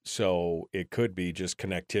 So it could be just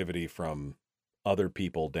connectivity from other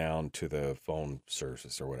people down to the phone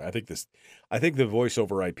service or whatever. I think the voice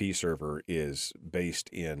over IP server is based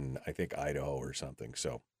in, I think, Idaho or something.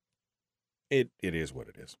 So it is what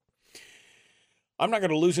it is. I'm not going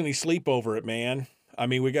to lose any sleep over it, man. I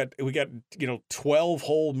mean, we got 12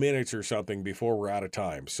 whole minutes or something before we're out of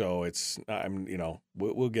time. So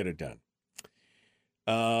we'll get it done.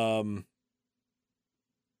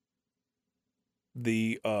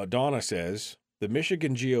 Donna says, the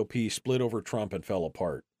Michigan GOP split over Trump and fell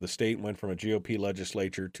apart. The state went from a GOP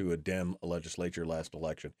legislature to a Dem legislature last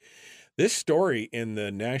election. This story in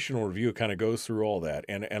the National Review kind of goes through all that.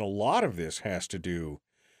 And a lot of this has to do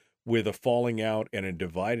with a falling out and a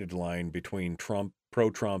divided line between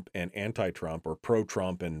pro-Trump and anti-Trump, or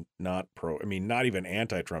pro-Trump and not even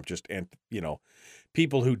anti-Trump, just,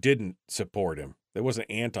 people who didn't support him. It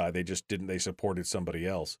wasn't anti, they supported somebody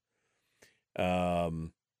else.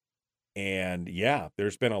 And yeah,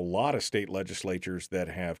 there's been a lot of state legislatures that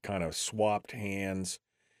have kind of swapped hands,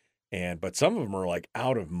 but some of them are like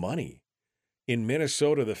out of money. In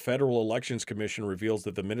Minnesota, the Federal Elections Commission reveals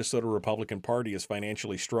that the Minnesota Republican Party is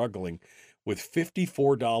financially struggling with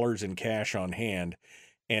 $54 in cash on hand,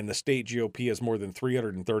 and the state GOP has more than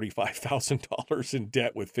 $335,000 in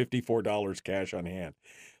debt with $54 cash on hand.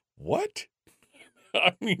 What?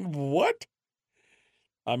 I mean, what?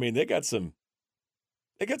 I mean, they got some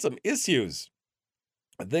issues.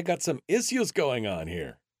 They got some issues going on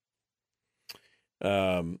here.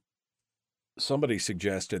 Somebody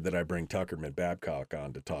suggested that I bring Tuckerman Babcock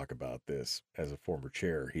on to talk about this as a former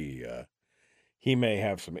chair. He may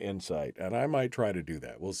have some insight, and I might try to do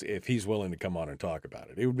that. We'll see if he's willing to come on and talk about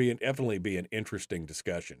it. It would definitely be an interesting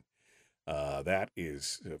discussion. That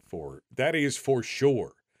is for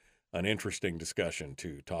sure an interesting discussion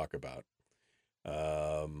to talk about.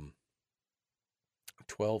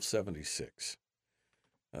 1276.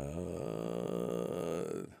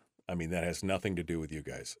 I mean, that has nothing to do with you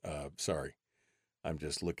guys. Sorry. I'm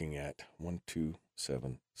just looking at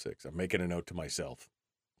 1276. I'm making a note to myself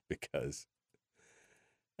because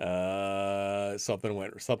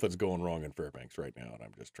something's going wrong in Fairbanks right now, and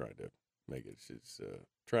I'm just trying to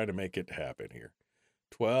make it happen here.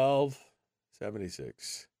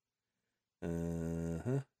 1276.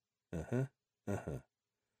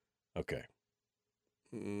 Okay.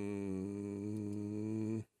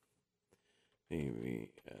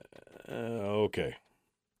 Okay.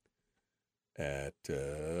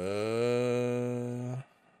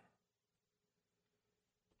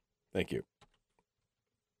 Thank you.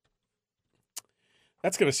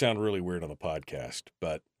 That's going to sound really weird on the podcast,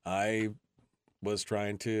 but I was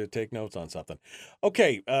trying to take notes on something.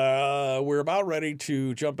 Okay, we're about ready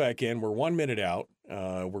to jump back in. We're 1 minute out.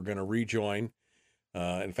 We're going to rejoin.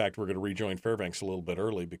 In fact, we're going to rejoin Fairbanks a little bit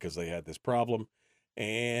early because they had this problem.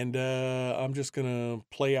 And I'm just going to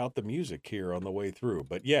play out the music here on the way through.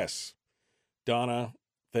 But yes, Donna,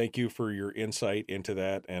 thank you for your insight into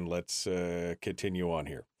that. And let's continue on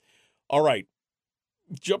here. All right,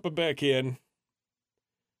 jumping back in.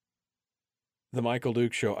 The Michael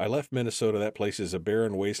Duke Show. I left Minnesota. That place is a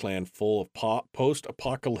barren wasteland full of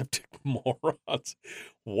post-apocalyptic morons.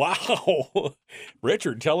 Wow.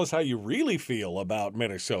 Richard, tell us how you really feel about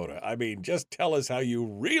Minnesota. I mean, just tell us how you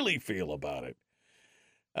really feel about it.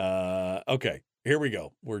 Okay, here we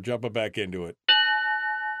go. We're jumping back into it.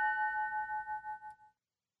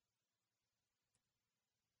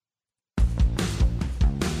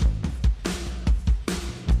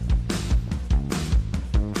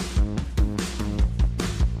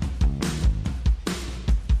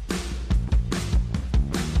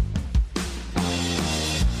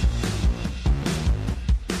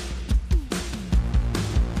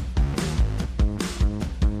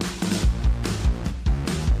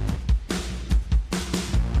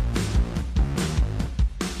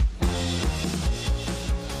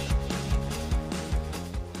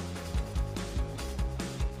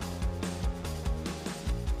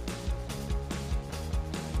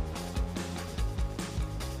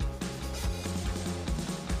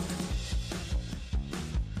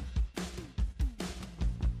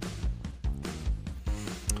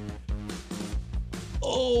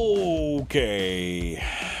 Okay,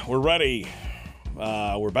 we're ready.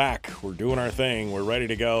 We're back. We're doing our thing. We're ready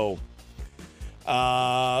to go.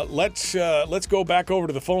 Let's go back over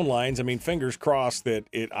to the phone lines. I mean, fingers crossed that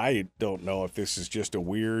I don't know if this is just a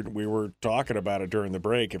weird. We were talking about it during the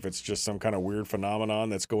break. If it's just some kind of weird phenomenon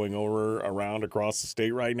that's going around across the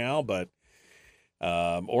state right now, but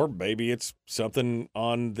or maybe it's something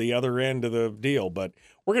on the other end of the deal. But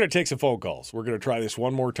we're going to take some phone calls. We're going to try this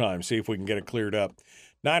one more time. See if we can get it cleared up.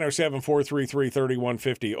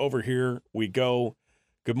 907-433-3150. Over here we go.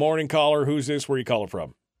 Good morning, caller. Who's this? Where are you calling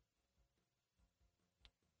from?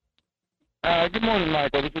 Good morning,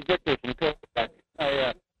 Michael. This is Victor from Kovac.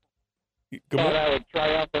 I thought I would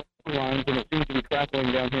try out the phone lines, and it seems to be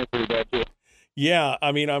crackling down here pretty bad, too. Yeah,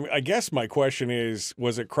 I mean, I guess my question is,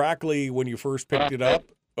 was it crackly when you first picked it up?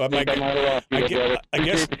 I guess. Thank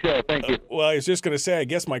you. Well, I was just going to say, I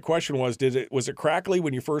guess my question was, was it crackly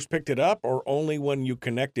when you first picked it up, or only when you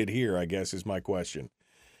connected here? I guess is my question.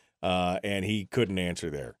 And he couldn't answer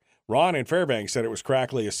there. Ron in Fairbanks said it was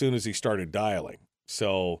crackly as soon as he started dialing.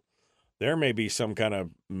 So there may be some kind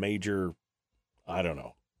of major, I don't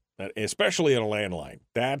know, especially in a landline.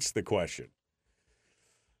 That's the question.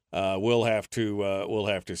 We'll have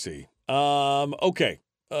to see. Okay.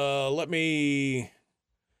 Let me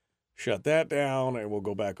shut that down, and we'll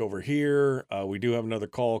go back over here. We do have another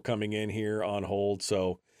call coming in here on hold.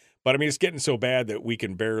 So, but I mean, it's getting so bad that we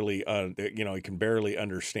can barely, you can barely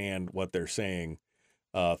understand what they're saying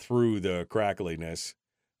through the crackliness.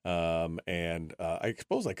 And I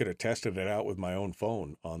suppose I could have tested it out with my own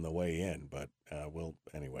phone on the way in, but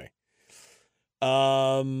anyway.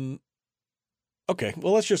 Okay,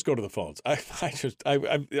 well, let's just go to the phones.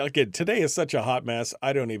 Again, today is such a hot mess.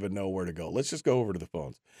 I don't even know where to go. Let's just go over to the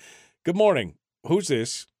phones. Good morning. Who's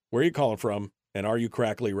this? Where are you calling from? And are you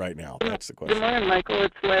crackly right now? That's the question. Good morning, Michael.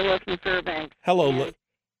 It's Layla from Fairbanks. Hello.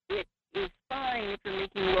 It is fine if you're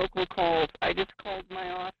making local calls. I just called my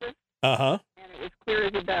office. Uh-huh. And it was clear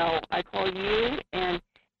as a bell. I called you, and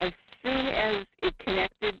as soon as it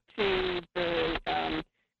connected to the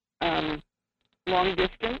long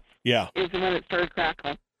distance, is when it started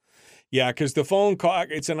crackling. Yeah, because the phone call,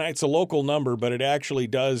 it's a local number, but it actually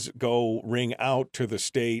does go ring out to the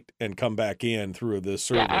state and come back in through the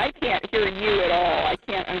server. Yeah, I can't hear you at all. I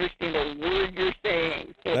can't understand a word you're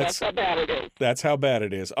saying. So that's how bad it is. That's how bad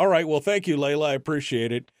it is. All right. Well, thank you, Layla. I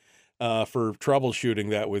appreciate it for troubleshooting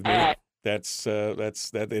that with me. That's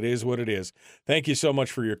it is what it is. Thank you so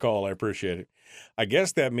much for your call. I appreciate it. I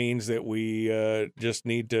guess that means that we just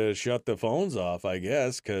need to shut the phones off, I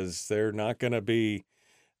guess, because they're not going to be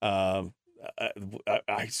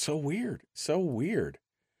so weird. So weird.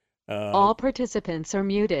 All participants are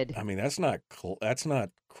muted. I mean, that's not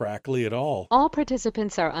crackly at all. All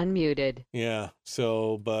participants are unmuted. Yeah.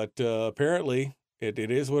 So, but apparently it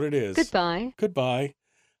is what it is. Goodbye. Goodbye.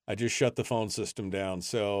 I just shut the phone system down.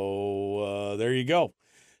 So there you go.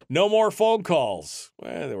 No more phone calls.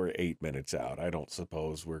 Well, they were 8 minutes out. I don't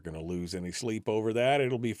suppose we're going to lose any sleep over that.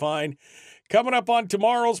 It'll be fine. Coming up on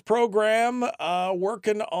tomorrow's program,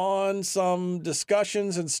 working on some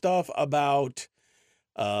discussions and stuff about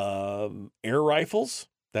Air rifles.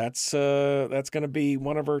 That's going to be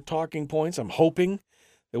one of our talking points. I'm hoping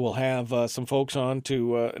that we'll have some folks on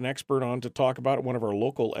to an expert on to talk about it. One of our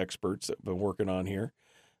local experts that have been working on here,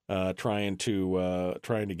 trying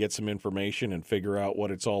to get some information and figure out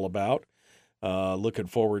what it's all about. Looking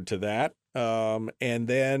forward to that. And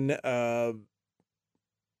then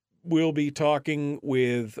we'll be talking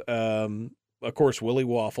with, of course, Willie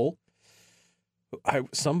Waffle.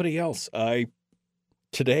 Somebody else.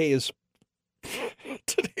 Today's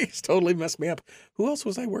totally messed me up. Who else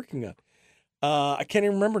was I working on? I can't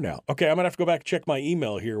even remember now. Okay, I'm going to have to go back and check my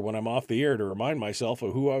email here when I'm off the air to remind myself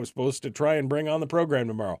of who I was supposed to try and bring on the program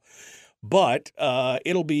tomorrow. But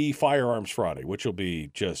it'll be Firearms Friday, which will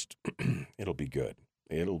be just, it'll be good.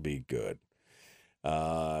 It'll be good.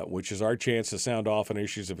 Which is our chance to sound off on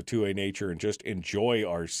issues of a two-way nature and just enjoy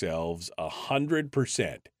ourselves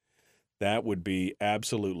 100%. That would be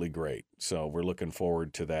absolutely great. So we're looking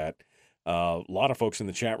forward to that. A lot of folks in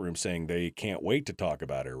the chat room saying they can't wait to talk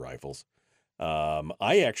about air rifles.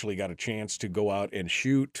 I actually got a chance to go out and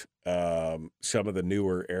shoot some of the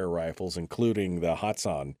newer air rifles, including the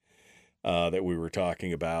Hatsan that we were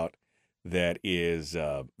talking about. That is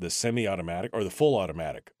the semi-automatic or the full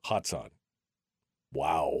automatic Hatsan.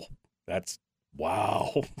 Wow. That's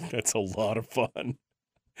a lot of fun.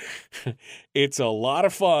 It's a lot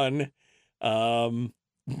of fun.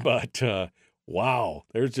 But wow,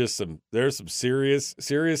 there's some serious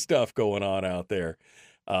stuff going on out there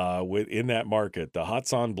within that market. The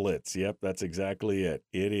Hatsan Blitz. Yep, that's exactly it.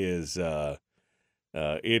 It is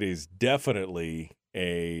definitely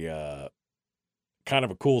a kind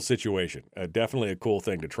of a cool situation. Definitely a cool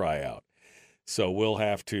thing to try out. So we'll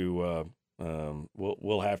have to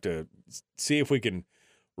we'll have to see if we can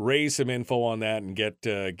raise some info on that and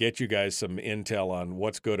get you guys some intel on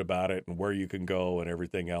what's good about it and where you can go and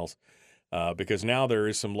everything else. Because now there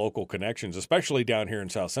is some local connections, especially down here in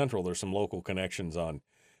South Central. There's some local connections on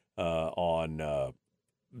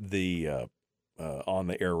the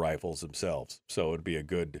air rifles themselves. So it'd be a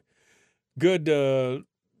good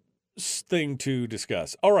thing to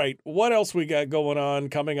discuss. All right, what else we got going on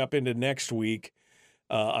coming up into next week?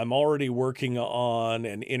 I'm already working on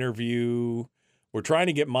an interview. We're trying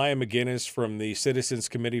to get Maya McGinnis from the Citizens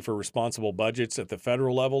Committee for Responsible Budgets at the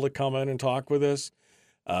federal level to come in and talk with us.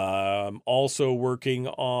 Also working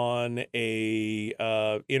on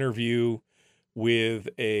a interview with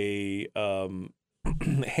a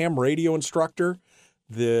ham radio instructor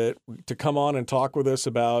to come on and talk with us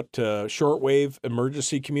about shortwave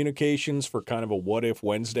emergency communications for kind of a What If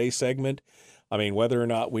Wednesday segment. I mean, whether or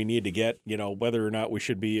not we need to get, whether or not we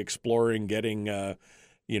should be exploring getting, an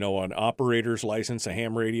operator's license, a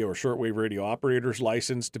ham radio or shortwave radio operator's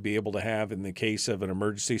license to be able to have in the case of an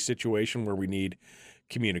emergency situation where we need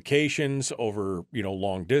communications over,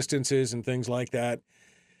 long distances and things like that.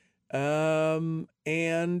 And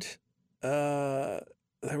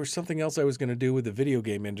there was something else I was going to do with the video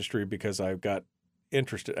game industry because I've got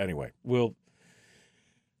interested. Anyway,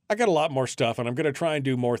 I got a lot more stuff, and I'm going to try and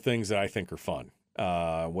do more things that I think are fun.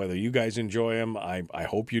 Whether you guys enjoy them, I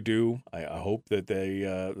hope you do. I hope that they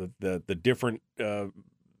the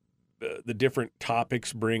different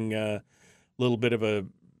topics bring a little bit of a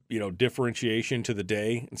differentiation to the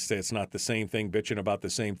day. Instead, it's not the same thing bitching about the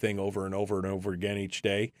same thing over and over and over again each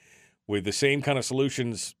day, with the same kind of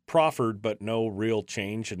solutions proffered, but no real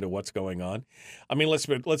change into what's going on. I mean,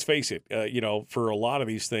 let's face it. For a lot of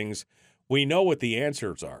these things, we know what the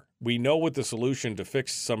answers are. We know what the solution to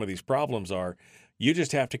fix some of these problems are. You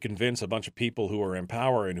just have to convince a bunch of people who are in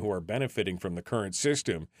power and who are benefiting from the current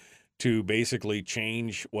system to basically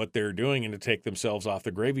change what they're doing and to take themselves off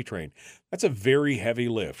the gravy train. That's a very heavy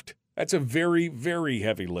lift. That's a very, very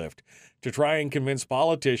heavy lift to try and convince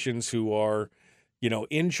politicians who are,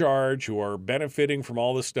 in charge, who are benefiting from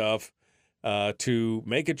all this stuff, to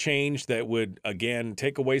make a change that would, again,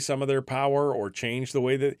 take away some of their power or change the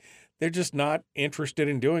way that they're just not interested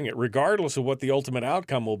in doing it. Regardless of what the ultimate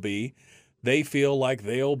outcome will be, they feel like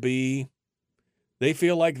they'll be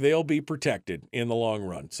protected in the long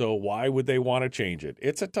run. So why would they want to change it?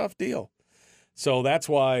 It's a tough deal. So that's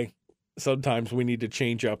why sometimes we need to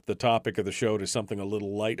change up the topic of the show to something a little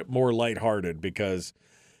more lighthearted, because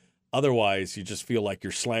otherwise you just feel like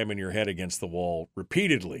you're slamming your head against the wall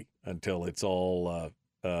repeatedly until it's all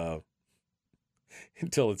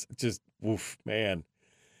until it's just woof, man.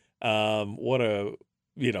 What a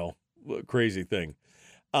crazy thing.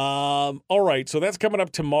 All right, so that's coming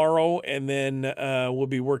up tomorrow, and then we'll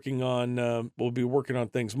be working on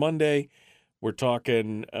things Monday. We're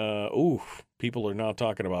talking. People are now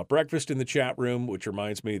talking about breakfast in the chat room, which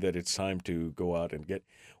reminds me that it's time to go out and get.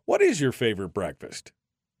 What is your favorite breakfast?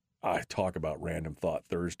 I talk about Random Thought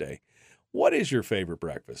Thursday. What is your favorite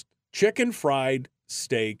breakfast? Chicken fried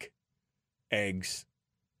steak, eggs,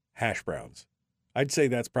 hash browns. I'd say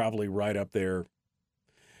that's probably right up there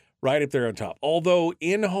on top. Although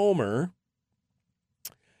in Homer,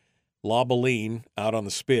 La Belline out on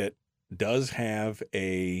the spit does have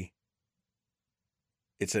it's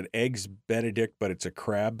an eggs Benedict, but it's a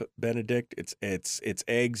crab Benedict. It's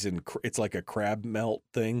eggs and it's like a crab melt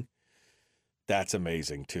thing. That's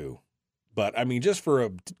amazing too. But I mean, just for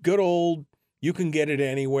a good old, you can get it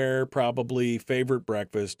anywhere, probably favorite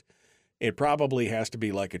breakfast, it probably has to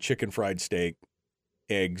be like a chicken fried steak,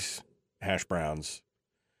 eggs, hash browns.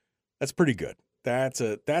 That's pretty good. That's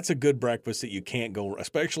a good breakfast that you can't go,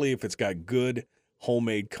 especially if it's got good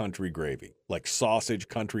homemade country gravy, like sausage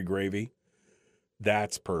country gravy.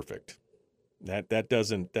 That's perfect. That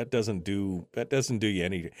doesn't do you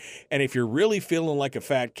any. And if you're really feeling like a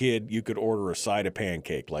fat kid, you could order a side of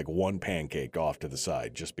pancake, like one pancake off to the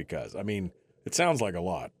side, just because. I mean, it sounds like a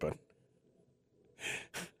lot, but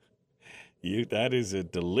that is a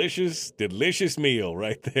delicious meal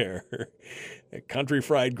right there. A country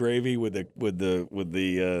fried gravy with the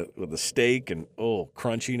steak and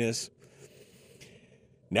crunchiness.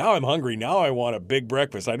 Now I'm hungry. Now I want a big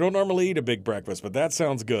breakfast. I don't normally eat a big breakfast, but that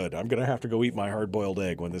sounds good. I'm going to have to go eat my hard-boiled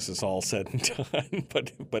egg when this is all said and done.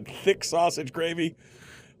 But thick sausage gravy,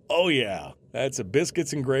 oh yeah. That's a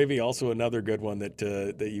biscuits and gravy, also another good one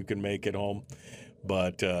that you can make at home.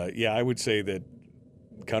 But yeah, I would say that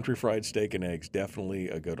country fried steak and eggs, definitely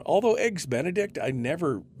a good. Although Eggs Benedict, I've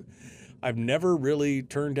never really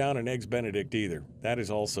turned down an Eggs Benedict either. That is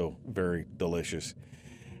also very delicious.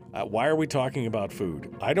 Why are we talking about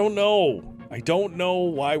food? I don't know. I don't know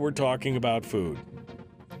why we're talking about food.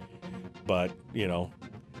 But,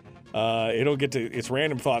 it's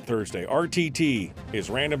Random Thought Thursday. RTT is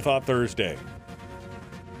Random Thought Thursday.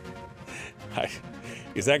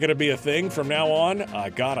 Is that going to be a thing from now on?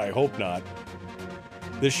 God, I hope not.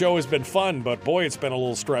 This show has been fun, but boy, it's been a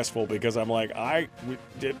little stressful because I'm like, I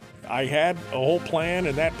had a whole plan,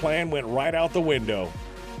 and that plan went right out the window.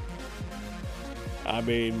 I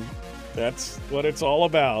mean, that's what it's all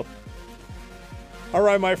about. All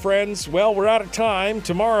right, my friends. Well, we're out of time.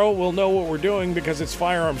 Tomorrow we'll know what we're doing because it's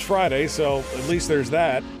Firearms Friday, so at least there's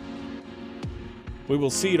that. We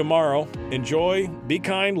will see you tomorrow. Enjoy, be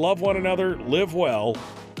kind, love one another, live well.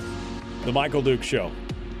 The Michael Duke Show.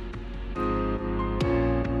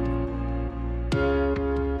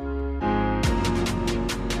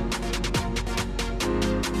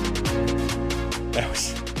 That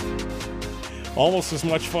was almost as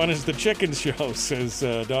much fun as the chicken show, says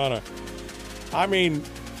Donna. I mean,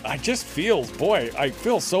 I feel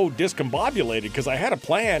so discombobulated because I had a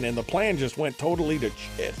plan and the plan just went totally to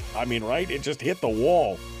shit. I mean, right? It just hit the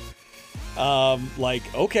wall.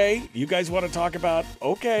 Okay, you guys want to talk about,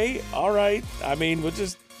 okay, all right. I mean, we'll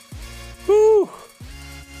just, whoo.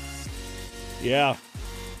 Yeah.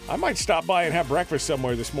 I might stop by and have breakfast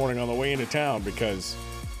somewhere this morning on the way into town because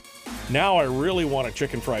now I really want a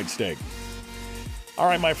chicken fried steak. All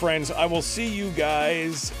right, my friends, I will see you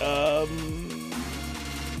guys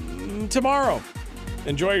tomorrow.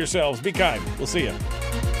 Enjoy yourselves. Be kind. We'll see you.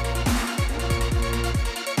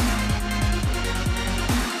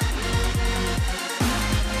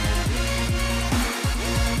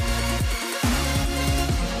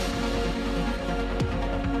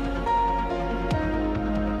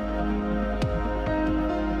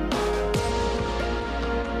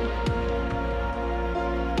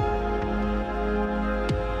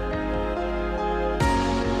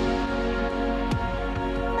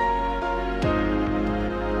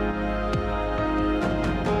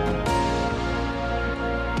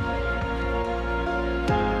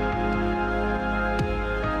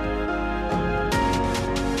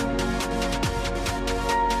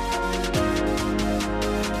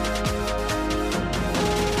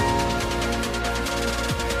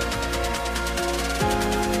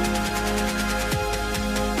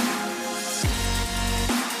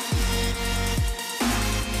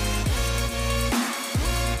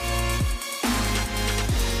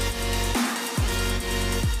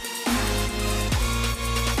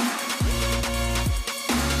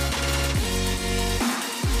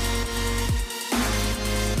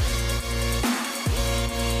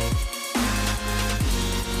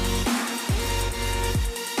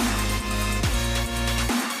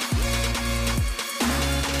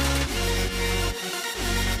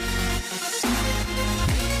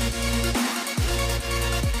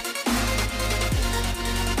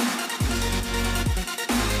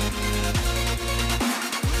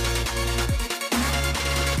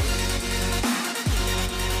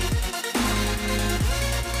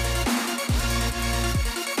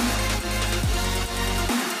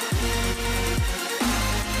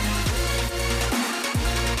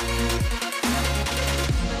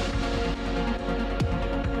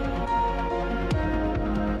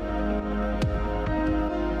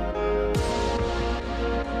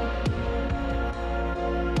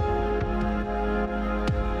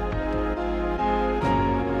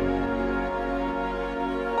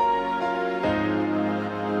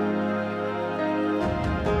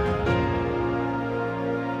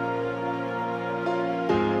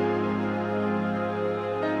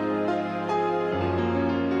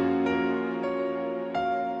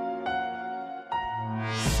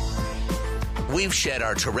 We've shed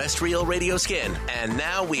our terrestrial radio skin, and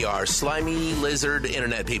now we are slimy lizard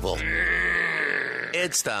internet people.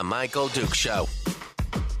 It's the Michael Duke Show.